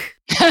Dark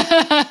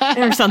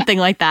or something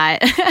like that,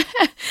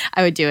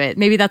 I would do it.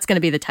 Maybe that's going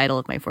to be the title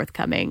of my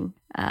forthcoming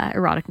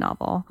erotic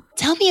novel.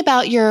 Tell me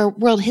about your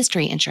world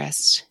history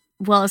interest.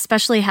 Well,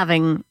 especially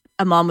having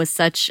a mom with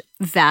such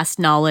vast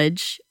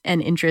knowledge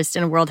and interest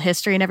in world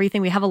history and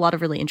everything, we have a lot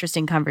of really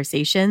interesting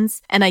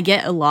conversations. And I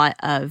get a lot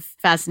of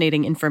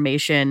fascinating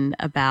information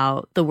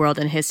about the world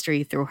and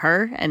history through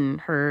her and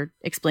her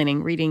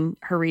explaining,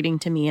 her reading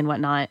to me and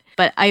whatnot.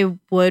 But I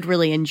would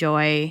really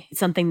enjoy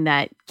something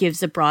that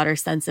gives a broader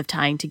sense of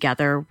tying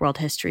together world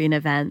history and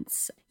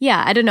events.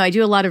 Yeah, I don't know. I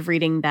do a lot of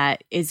reading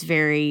that is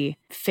very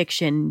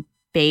fiction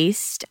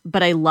based,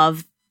 but I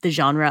love the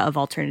genre of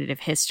alternative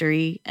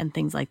history and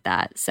things like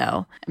that.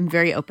 So I'm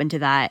very open to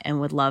that and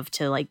would love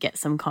to like get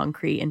some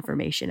concrete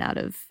information out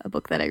of a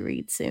book that I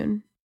read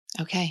soon.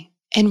 Okay.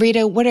 And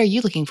Rita, what are you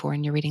looking for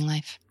in your reading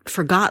life?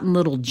 Forgotten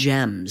little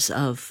gems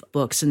of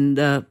books. And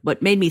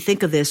what made me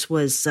think of this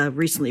was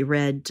recently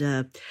read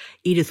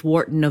Edith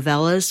Wharton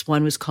novellas.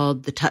 One was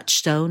called The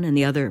Touchstone and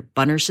the other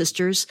Bunner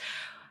Sisters.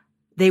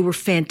 They were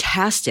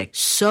fantastic,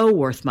 so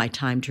worth my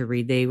time to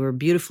read. They were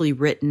beautifully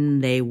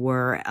written. They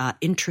were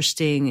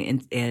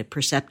interesting and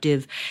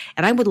perceptive.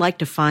 And I would like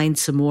to find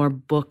some more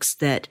books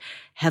that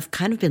have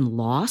kind of been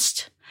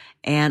lost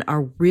and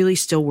are really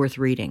still worth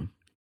reading.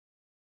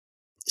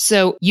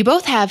 So you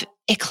both have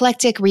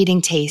eclectic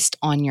reading taste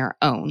on your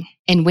own.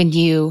 And when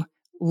you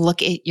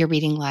look at your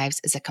reading lives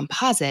as a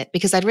composite,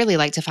 because I'd really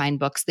like to find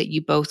books that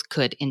you both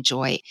could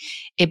enjoy,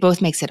 it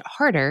both makes it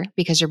harder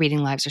because your reading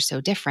lives are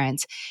so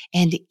different,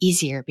 and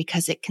easier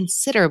because it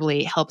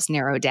considerably helps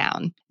narrow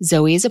down.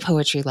 Zoe is a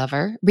poetry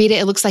lover. Rita,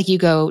 it looks like you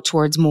go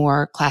towards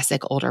more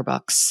classic older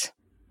books.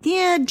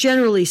 Yeah,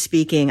 generally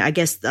speaking, I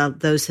guess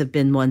those have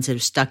been ones that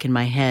have stuck in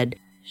my head.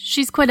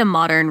 She's quite a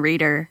modern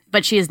reader,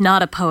 but she is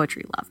not a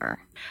poetry lover.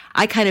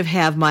 I kind of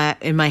have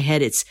in my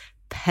head, it's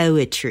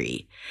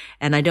poetry.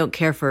 And I don't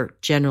care for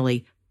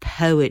generally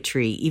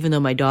poetry, even though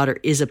my daughter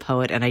is a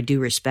poet and I do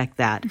respect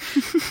that.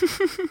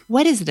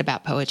 What is it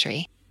about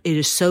poetry? It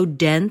is so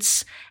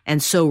dense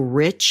and so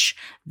rich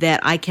that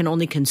I can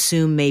only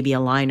consume maybe a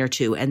line or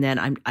two, and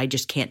then I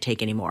just can't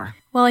take any more.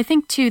 Well, I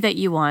think, too, that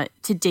you want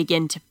to dig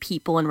into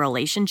people and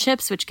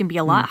relationships, which can be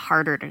a lot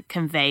harder to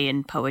convey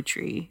in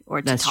poetry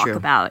or to talk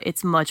about.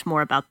 It's much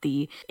more about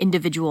the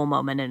individual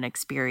moment and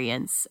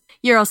experience.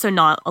 You're also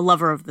not a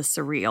lover of the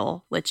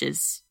surreal, which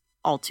is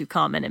all too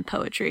common in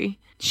poetry.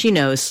 She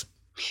knows.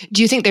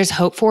 Do you think there's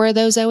hope for her,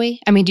 though, Zoe?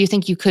 I mean, do you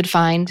think you could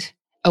find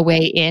a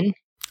way in?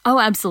 Oh,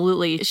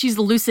 absolutely. She's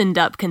loosened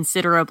up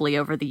considerably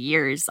over the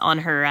years on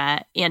her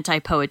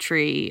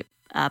anti-poetry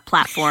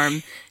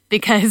platform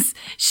because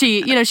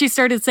she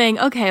started saying,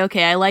 okay,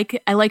 I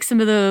like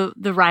some of the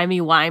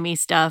rhymey-wimey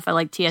stuff. I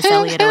like T.S.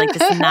 Eliot. I like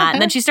this and that.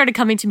 And then she started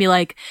coming to me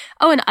like,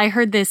 oh, and I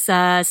heard this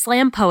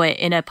slam poet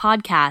in a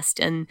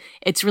podcast, and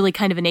it's really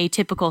kind of an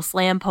atypical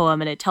slam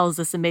poem, and it tells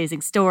this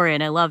amazing story,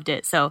 and I loved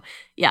it. So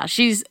yeah,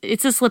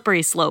 it's a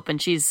slippery slope,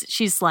 and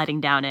she's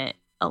sliding down it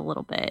a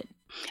little bit.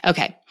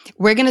 Okay.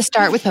 We're going to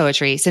start with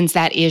poetry since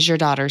that is your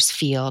daughter's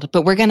field,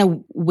 but we're going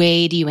to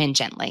wade you in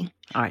gently.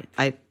 All right.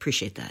 I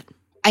appreciate that.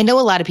 I know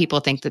a lot of people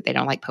think that they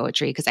don't like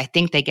poetry because I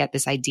think they get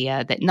this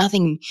idea that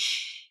nothing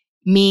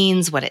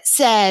means what it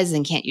says,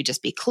 and can't you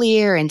just be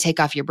clear and take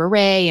off your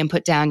beret and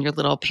put down your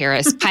little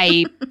Paris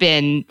pipe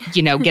and,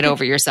 get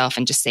over yourself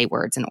and just say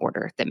words in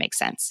order that make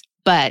sense.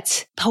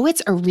 But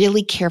poets are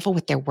really careful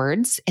with their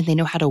words, and they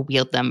know how to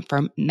wield them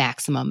for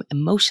maximum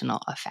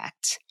emotional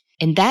effect.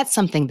 And that's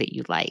something that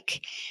you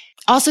like.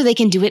 Also, they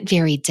can do it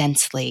very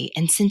densely.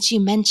 And since you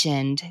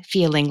mentioned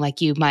feeling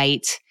like you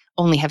might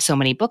only have so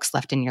many books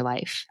left in your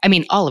life, I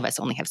mean, all of us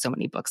only have so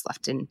many books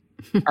left in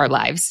our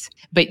lives,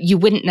 but you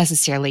wouldn't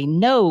necessarily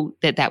know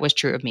that that was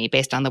true of me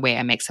based on the way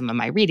I make some of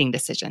my reading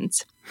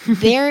decisions.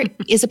 There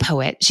is a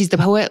poet. She's the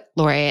poet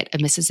laureate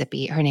of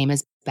Mississippi. Her name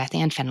is Beth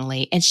Ann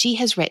Fennelly, and she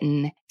has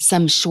written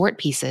some short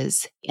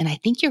pieces, and I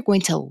think you're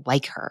going to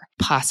like her,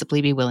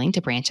 possibly be willing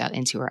to branch out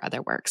into her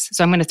other works.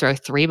 So I'm going to throw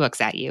 3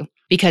 books at you,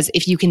 because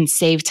if you can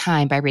save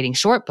time by reading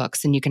short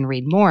books, then you can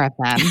read more of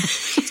them.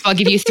 So I'll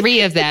give you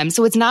 3 of them.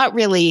 So it's not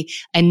really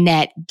a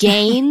net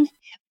gain,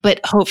 but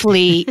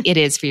hopefully it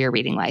is for your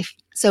reading life.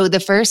 So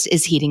the first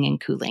is Heating and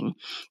Cooling.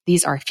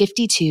 These are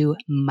 52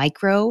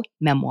 micro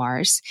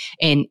memoirs,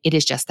 and it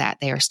is just that.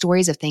 They are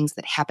stories of things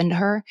that happened to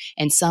her,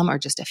 and some are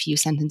just a few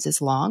sentences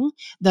long.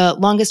 The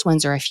longest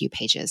ones are a few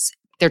pages.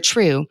 They're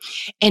true,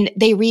 and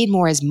they read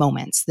more as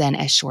moments than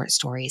as short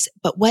stories.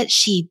 But what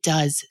she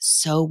does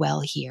so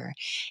well here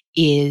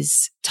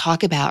is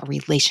talk about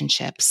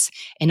relationships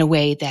in a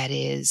way that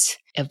is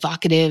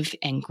evocative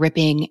and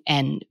gripping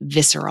and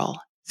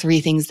visceral. 3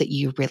 things that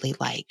you really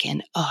like.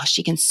 And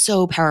she can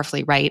so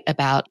powerfully write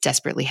about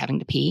desperately having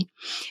to pee,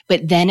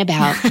 but then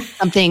about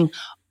something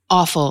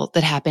awful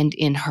that happened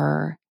in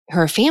her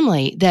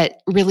family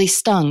that really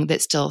stung,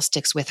 that still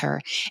sticks with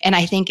her. And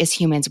I think as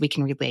humans, we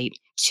can relate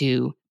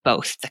to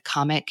both the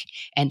comic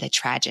and the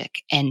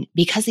tragic. And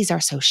because these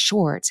are so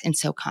short and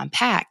so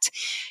compact,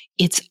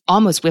 it's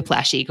almost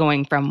whiplashy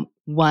going from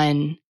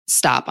one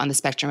stop on the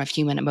spectrum of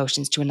human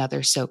emotions to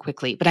another so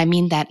quickly. But I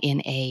mean that in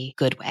a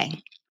good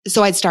way.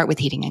 So I'd start with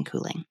Heating and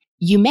Cooling.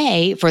 You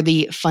may, for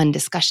the fun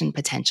discussion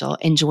potential,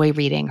 enjoy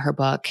reading her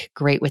book,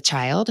 Great with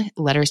Child,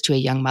 Letters to a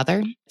Young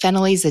Mother.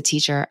 Fennelly's a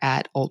teacher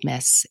at Ole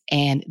Miss,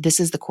 and this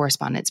is the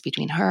correspondence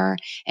between her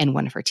and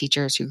one of her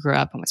teachers who grew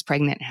up and was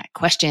pregnant and had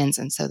questions,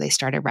 and so they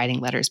started writing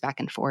letters back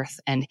and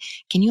forth. And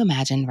can you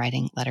imagine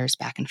writing letters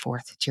back and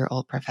forth to your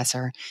old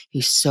professor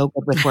who's so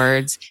good with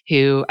words,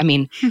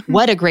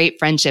 what a great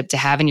friendship to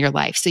have in your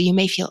life. So you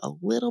may feel a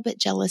little bit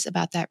jealous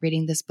about that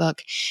reading this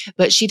book,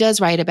 but she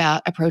does write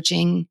about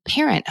approaching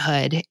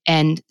parenthood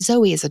And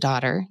Zoe is a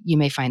daughter. You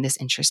may find this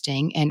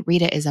interesting. And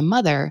Rita is a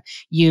mother.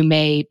 You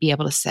may be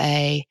able to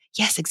say,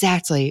 yes,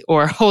 exactly.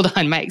 Or hold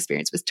on, my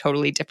experience was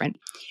totally different.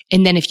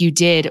 And then if you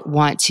did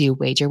want to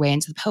wade your way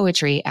into the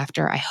poetry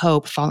after, I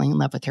hope, falling in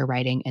love with her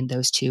writing in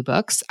those two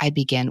books, I'd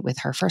begin with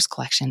her first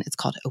collection. It's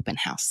called Open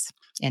House.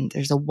 And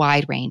there's a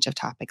wide range of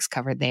topics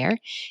covered there.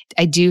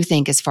 I do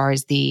think as far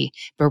as the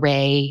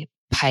beret,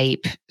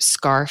 pipe,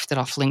 scarf that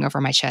I'll fling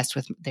over my chest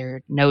with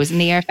their nose in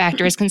the air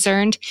factor is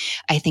concerned,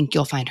 I think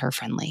you'll find her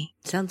friendly.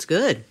 Sounds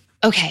good.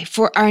 Okay,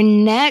 for our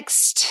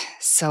next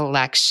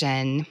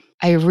selection,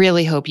 I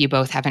really hope you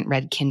both haven't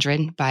read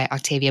Kindred by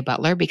Octavia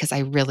Butler, because I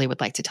really would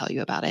like to tell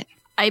you about it.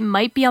 I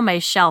might be on my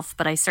shelf,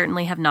 but I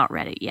certainly have not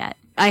read it yet.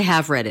 I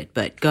have read it,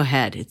 but go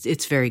ahead.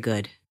 It's very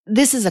good.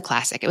 This is a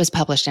classic. It was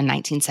published in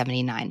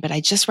 1979, but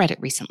I just read it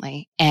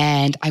recently.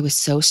 And I was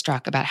so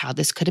struck about how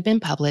this could have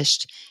been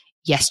published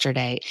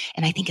yesterday.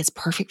 And I think it's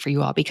perfect for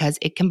you all because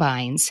it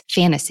combines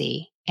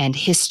fantasy and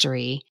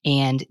history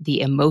and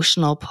the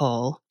emotional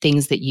pull,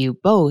 things that you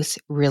both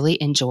really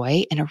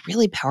enjoy in a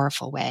really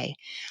powerful way.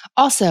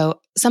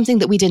 Also, something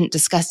that we didn't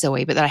discuss,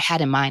 Zoe, but that I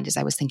had in mind as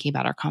I was thinking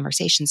about our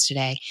conversations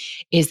today,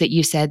 is that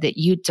you said that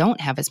you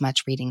don't have as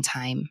much reading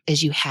time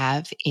as you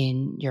have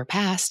in your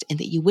past, and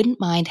that you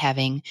wouldn't mind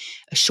having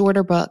a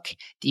shorter book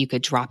that you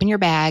could drop in your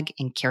bag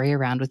and carry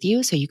around with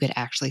you so you could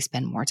actually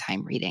spend more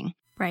time reading.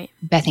 Right.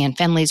 Beth Ann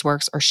Fenley's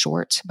works are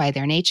short by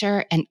their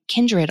nature, and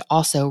Kindred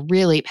also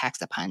really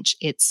packs a punch.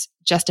 It's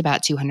just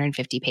about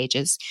 250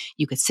 pages.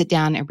 You could sit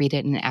down and read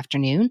it in an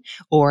afternoon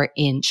or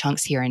in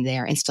chunks here and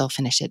there and still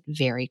finish it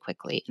very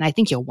quickly. And I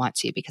think you'll want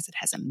to because it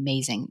has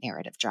amazing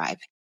narrative drive.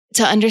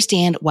 To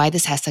understand why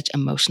this has such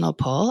emotional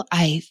pull,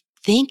 I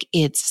think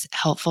it's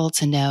helpful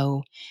to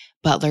know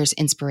Butler's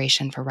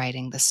inspiration for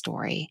writing the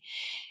story.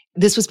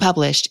 This was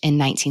published in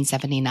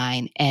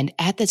 1979. And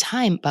at the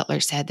time,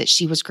 Butler said that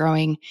she was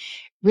growing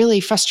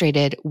really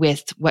frustrated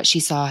with what she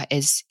saw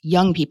as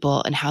young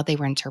people and how they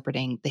were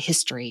interpreting the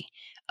history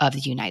of the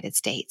United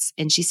States.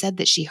 And she said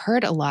that she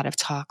heard a lot of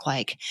talk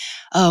like,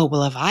 oh,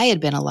 well, if I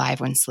had been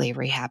alive when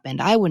slavery happened,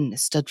 I wouldn't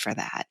have stood for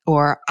that,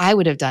 or I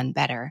would have done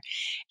better.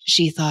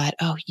 She thought,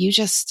 oh,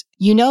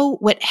 you know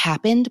what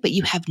happened, but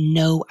you have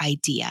no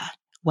idea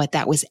what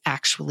that was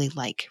actually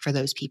like for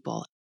those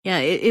people. Yeah,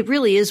 it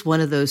really is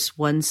one of those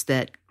ones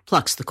that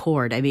plucks the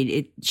cord. I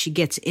mean, she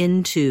gets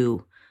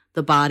into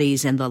the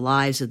bodies and the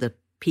lives of the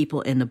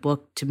people in the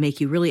book to make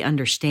you really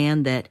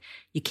understand that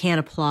you can't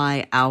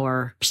apply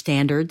our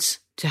standards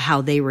to how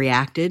they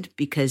reacted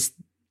because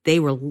they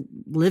were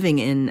living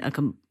in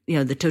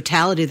the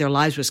totality of their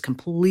lives was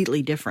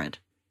completely different.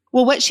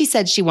 Well, what she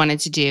said she wanted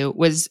to do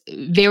was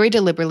very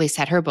deliberately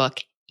set her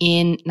book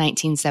in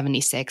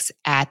 1976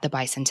 at the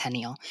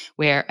bicentennial,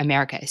 where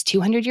America is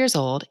 200 years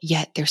old,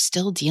 yet they're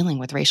still dealing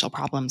with racial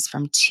problems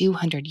from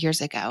 200 years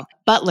ago.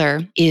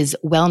 Butler is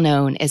well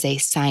known as a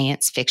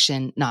science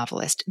fiction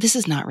novelist. This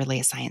is not really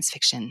a science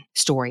fiction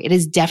story. It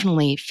is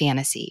definitely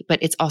fantasy, but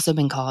it's also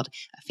been called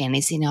a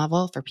fantasy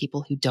novel for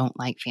people who don't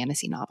like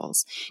fantasy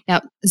novels.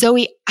 Now,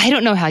 Zoe, I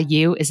don't know how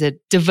you, as a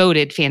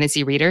devoted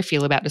fantasy reader,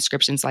 feel about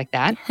descriptions like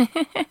that.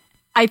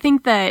 I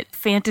think that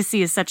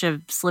fantasy is such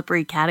a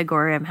slippery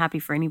category. I'm happy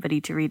for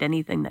anybody to read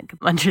anything that comes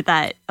under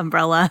that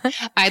umbrella.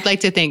 I'd like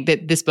to think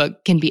that this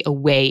book can be a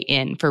way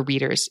in for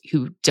readers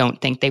who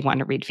don't think they want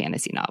to read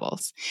fantasy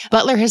novels.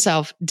 Butler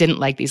herself didn't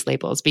like these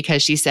labels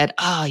because she said,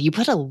 you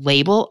put a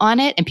label on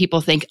it and people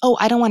think,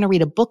 I don't want to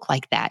read a book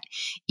like that.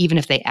 Even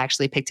if they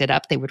actually picked it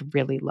up, they would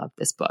really love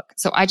this book.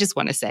 So I just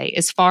want to say,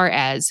 as far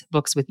as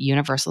books with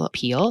universal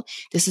appeal,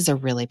 this is a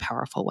really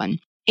powerful one.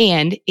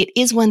 And it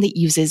is one that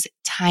uses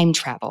time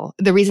travel.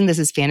 The reason this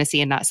is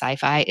fantasy and not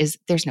sci-fi is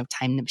there's no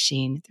time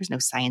machine. There's no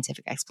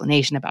scientific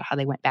explanation about how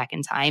they went back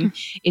in time.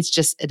 It's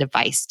just a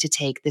device to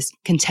take this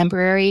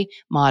contemporary,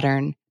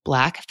 modern,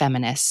 Black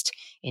feminist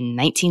in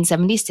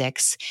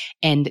 1976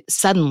 and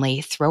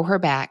suddenly throw her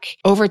back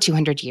over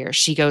 200 years.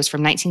 She goes from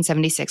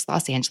 1976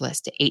 Los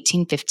Angeles to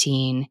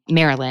 1815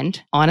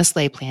 Maryland on a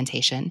slave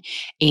plantation.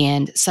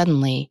 And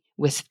suddenly,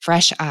 with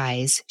fresh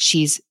eyes,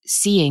 she's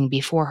seeing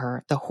before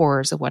her the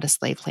horrors of what a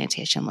slave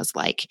plantation was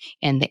like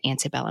in the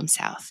antebellum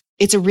South.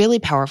 It's a really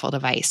powerful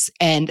device.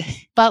 And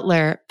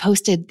Butler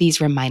posted these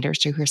reminders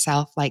to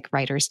herself like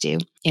writers do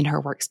in her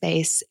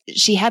workspace.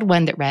 She had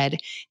one that read,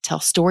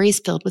 tell stories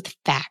filled with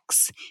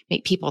facts,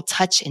 make people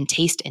touch and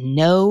taste and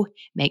know,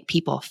 make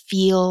people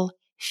feel.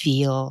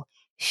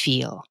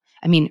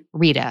 I mean,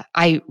 Rita,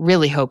 I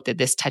really hope that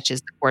this touches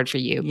the chord for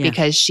you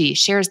because she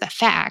shares the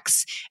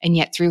facts and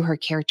yet through her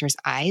character's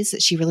eyes,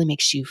 she really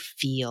makes you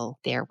feel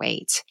their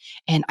weight.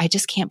 And I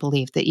just can't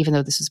believe that even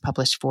though this was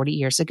published 40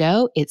 years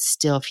ago, it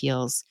still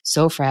feels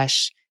so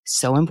fresh,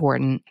 so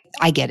important.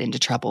 I get into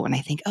trouble when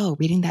I think,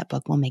 reading that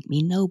book will make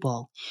me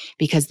noble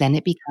because then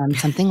it becomes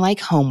something like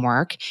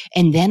homework.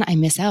 And then I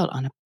miss out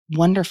on a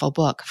wonderful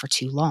book for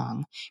too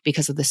long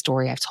because of the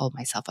story I've told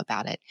myself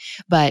about it.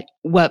 But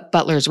what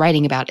Butler is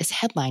writing about is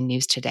headline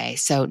news today.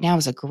 So now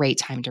is a great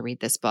time to read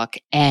this book.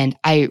 And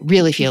I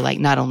really feel like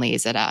not only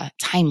is it a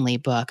timely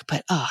book,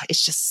 but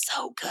it's just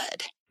so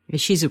good.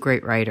 She's a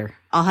great writer.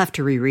 I'll have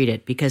to reread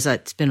it because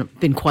it's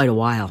been quite a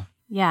while.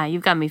 Yeah,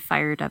 you've got me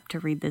fired up to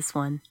read this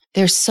one.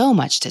 There's so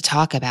much to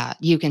talk about.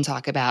 You can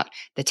talk about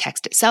the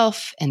text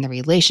itself and the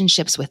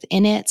relationships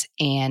within it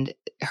and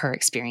her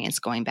experience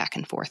going back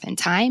and forth in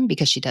time,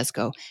 because she does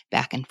go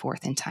back and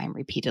forth in time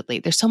repeatedly.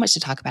 There's so much to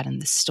talk about in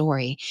this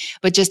story,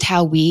 but just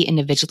how we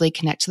individually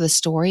connect to the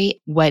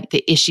story, what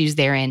the issues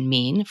therein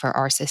mean for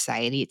our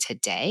society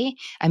today.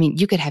 I mean,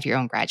 you could have your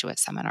own graduate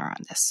seminar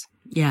on this.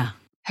 Yeah.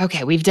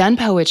 Okay, we've done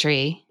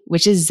poetry,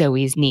 which is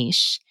Zoe's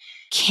niche.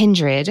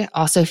 Kindred,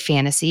 also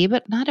fantasy,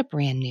 but not a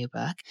brand new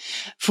book.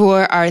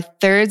 For our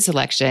third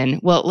selection,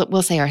 well,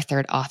 we'll say our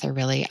third author,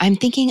 really. I'm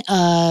thinking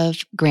of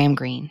Graham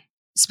Greene,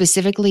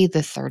 specifically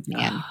The Third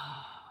Man.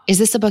 Is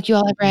this a book you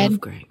all have read? I love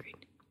Graham Greene.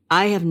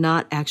 I have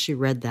not actually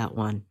read that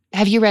one.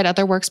 Have you read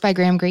other works by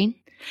Graham Greene?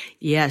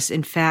 Yes.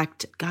 In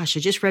fact, gosh, I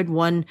just read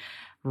one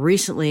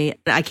recently.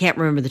 I can't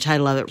remember the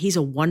title of it. He's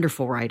a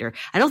wonderful writer.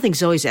 I don't think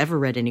Zoe's ever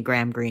read any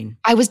Graham Greene.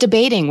 I was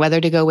debating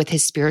whether to go with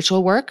his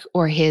spiritual work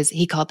or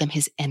he called them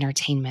his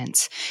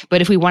entertainments.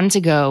 But if we wanted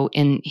to go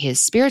in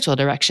his spiritual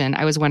direction,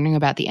 I was wondering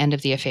about The End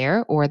of the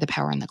Affair or The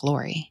Power and the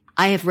Glory.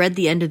 I have read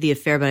The End of the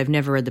Affair, but I've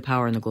never read The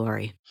Power and the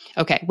Glory.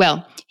 Okay,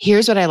 well,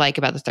 here's what I like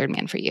about The Third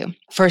Man for you.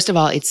 First of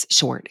all, it's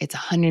short. It's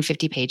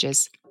 150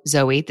 pages.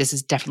 Zoe, this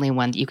is definitely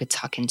one that you could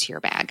tuck into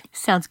your bag.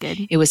 Sounds good.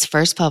 It was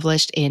first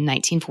published in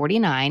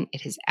 1949. It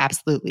has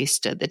absolutely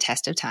stood the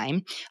test of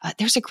time.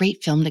 There's a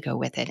great film to go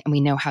with it, and we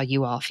know how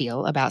you all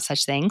feel about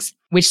such things,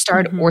 which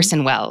starred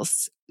Orson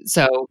Welles.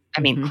 So,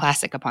 I mean,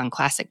 classic upon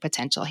classic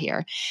potential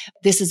here.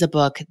 This is a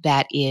book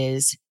that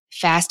is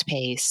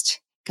fast-paced,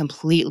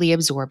 completely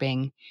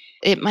absorbing.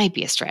 It might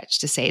be a stretch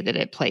to say that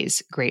it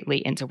plays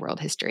greatly into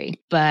world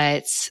history,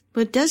 but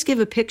it does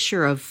give a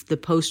picture of the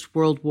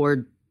post-World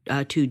War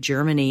II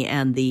Germany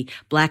and the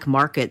black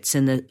markets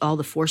and all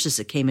the forces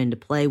that came into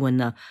play when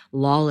the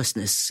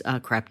lawlessness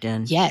crept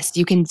in. Yes,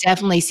 you can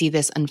definitely see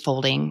this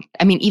unfolding.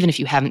 I mean, even if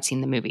you haven't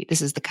seen the movie,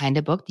 this is the kind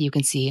of book that you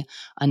can see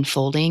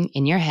unfolding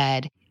in your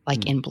head,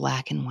 like in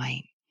black and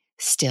white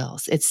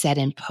stills. It's set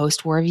in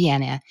post-war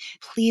Vienna,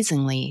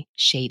 pleasingly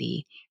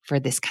shady for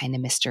this kind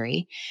of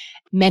mystery.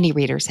 Many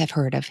readers have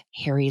heard of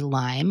Harry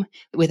Lime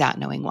without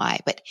knowing why,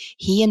 but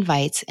he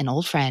invites an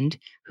old friend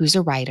who's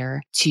a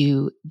writer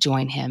to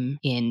join him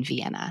in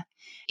Vienna.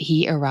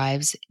 He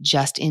arrives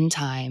just in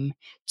time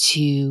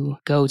to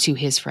go to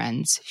his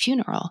friend's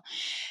funeral.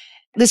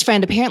 This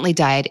friend apparently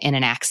died in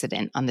an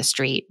accident on the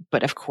street,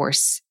 but of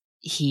course,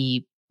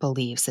 he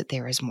believes that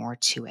there is more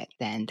to it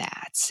than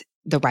that.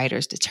 The writer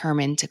is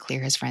determined to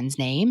clear his friend's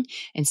name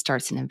and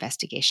starts an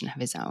investigation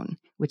of his own,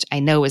 which I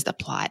know is the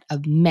plot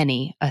of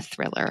many a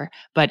thriller,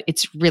 but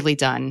it's really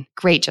done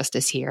great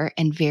justice here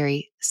and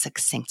very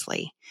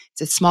succinctly.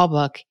 It's a small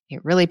book.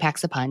 It really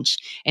packs a punch,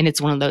 and it's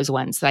one of those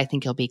ones that I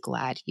think you'll be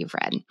glad you've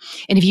read.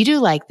 And if you do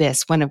like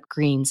this, one of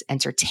Greene's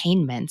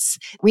entertainments,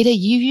 Rita,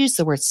 you used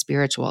the word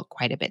spiritual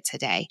quite a bit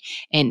today,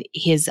 and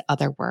his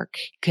other work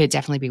could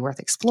definitely be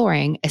worth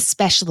exploring,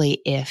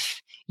 especially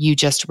if you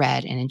just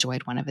read and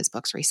enjoyed one of his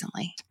books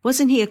recently.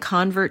 Wasn't he a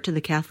convert to the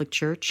Catholic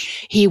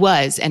Church? He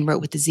was, and wrote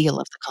with the zeal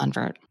of the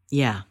convert.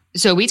 Yeah.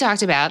 So we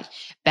talked about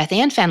Beth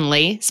Ann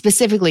Fennelly,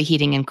 specifically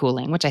Heating and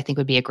Cooling, which I think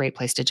would be a great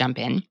place to jump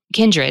in,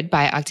 Kindred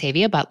by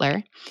Octavia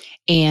Butler,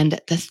 and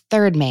The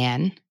Third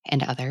Man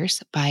and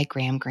Others by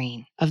Graham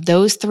Greene. Of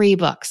those three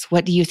books,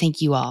 what do you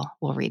think you all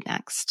will read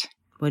next?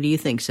 What do you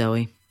think,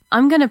 Zoe?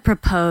 I'm going to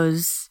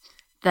propose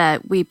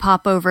that we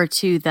pop over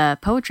to the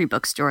poetry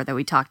bookstore that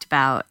we talked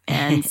about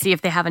and see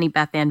if they have any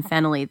Beth Ann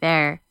Fennelly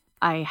there.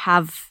 I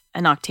have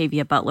an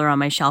Octavia Butler on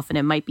my shelf, and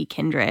it might be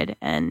Kindred,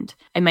 and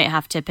I might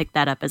have to pick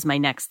that up as my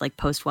next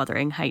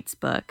post-Wuthering Heights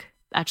book.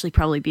 Actually,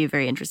 probably be a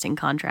very interesting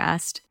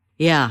contrast.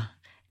 Yeah.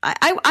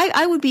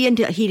 I would be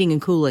into Heating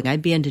and Cooling.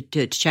 I'd be into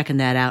checking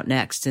that out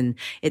next. And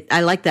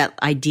I like that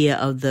idea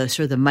of the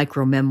sort of the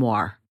micro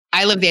memoir.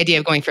 I love the idea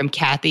of going from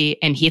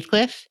Kathy and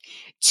Heathcliff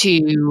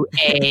to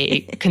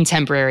a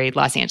contemporary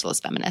Los Angeles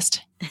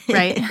feminist.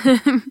 Right.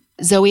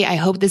 Zoe, I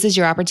hope this is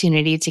your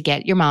opportunity to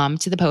get your mom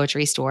to the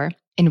poetry store.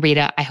 And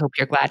Rita, I hope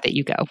you're glad that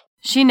you go.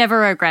 She never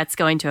regrets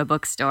going to a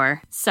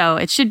bookstore, so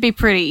it should be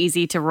pretty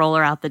easy to roll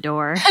her out the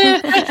door.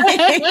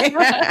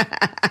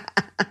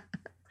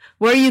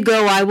 Where you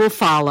go, I will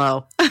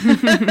follow.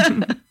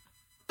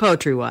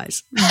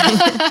 Poetry-wise.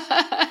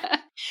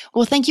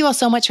 Well, thank you all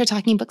so much for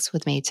talking books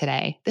with me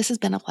today. This has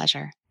been a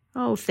pleasure.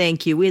 Oh,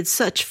 thank you. We had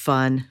such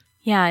fun.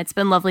 Yeah, it's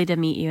been lovely to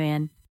meet you,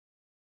 Anne.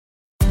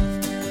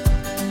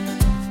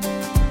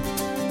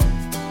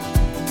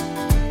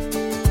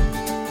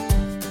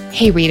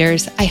 Hey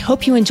readers, I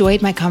hope you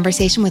enjoyed my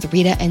conversation with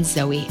Rita and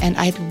Zoe, and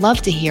I'd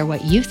love to hear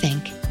what you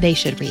think they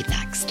should read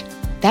next.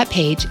 That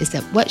page is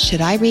at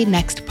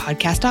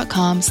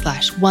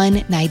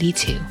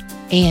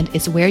whatshouldireadnextpodcast.com/192, and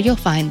it's where you'll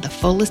find the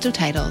full list of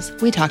titles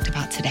we talked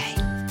about today.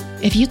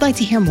 If you'd like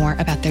to hear more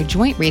about their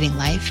joint reading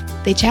life,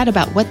 they chat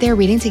about what they're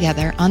reading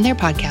together on their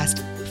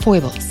podcast,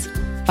 Foibles.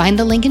 Find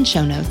the link in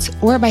show notes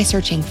or by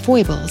searching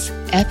Foibles,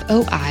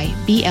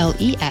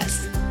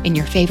 Foibles, in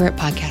your favorite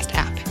podcast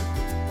app.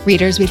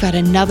 Readers, we've got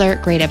another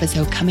great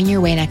episode coming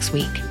your way next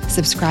week.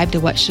 Subscribe to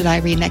What Should I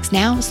Read Next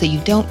now so you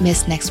don't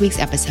miss next week's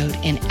episode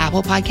in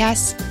Apple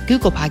Podcasts,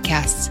 Google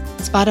Podcasts,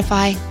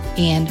 Spotify,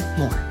 and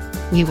more.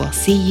 We will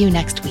see you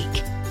next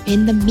week.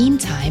 In the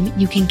meantime,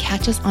 you can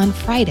catch us on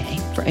Friday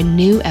for a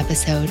new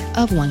episode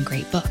of One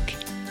Great Book.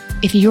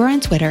 If you're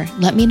on Twitter,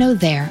 let me know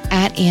there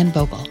at Anne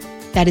Bogel.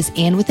 That is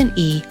Anne with an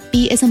E,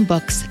 B as in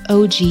books,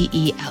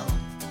 OGEL.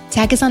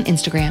 Tag us on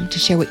Instagram to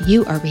share what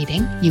you are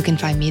reading. You can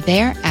find me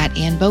there at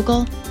Anne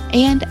Bogel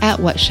and at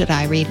What Should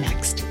I Read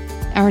Next.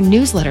 Our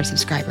newsletter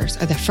subscribers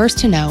are the first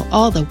to know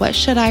all the What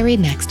Should I Read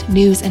Next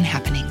news and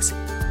happenings.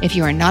 If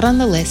you are not on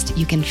the list,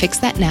 you can fix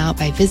that now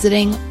by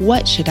visiting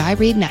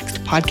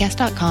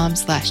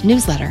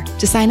whatshouldireadnextpodcast.com/newsletter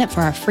to sign up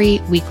for our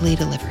free weekly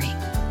delivery.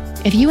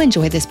 If you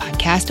enjoyed this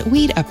podcast,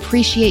 we'd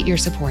appreciate your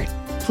support.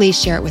 Please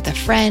share it with a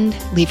friend,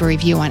 leave a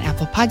review on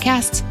Apple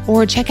Podcasts,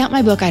 or check out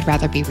my book I'd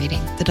rather be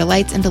reading, The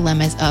Delights and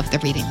Dilemmas of the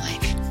Reading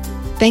Life.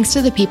 Thanks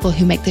to the people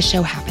who make the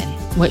show happen.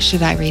 What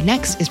Should I Read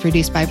Next is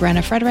produced by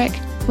Brenna Frederick,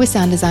 with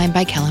sound design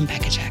by Kellen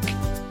Pekacek.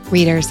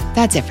 Readers,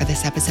 that's it for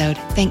this episode.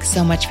 Thanks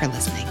so much for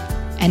listening.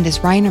 And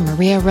as Rainer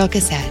Maria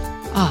Rilke said,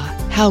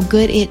 how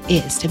good it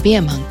is to be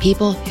among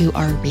people who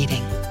are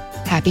reading.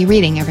 Happy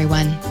reading,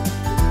 everyone.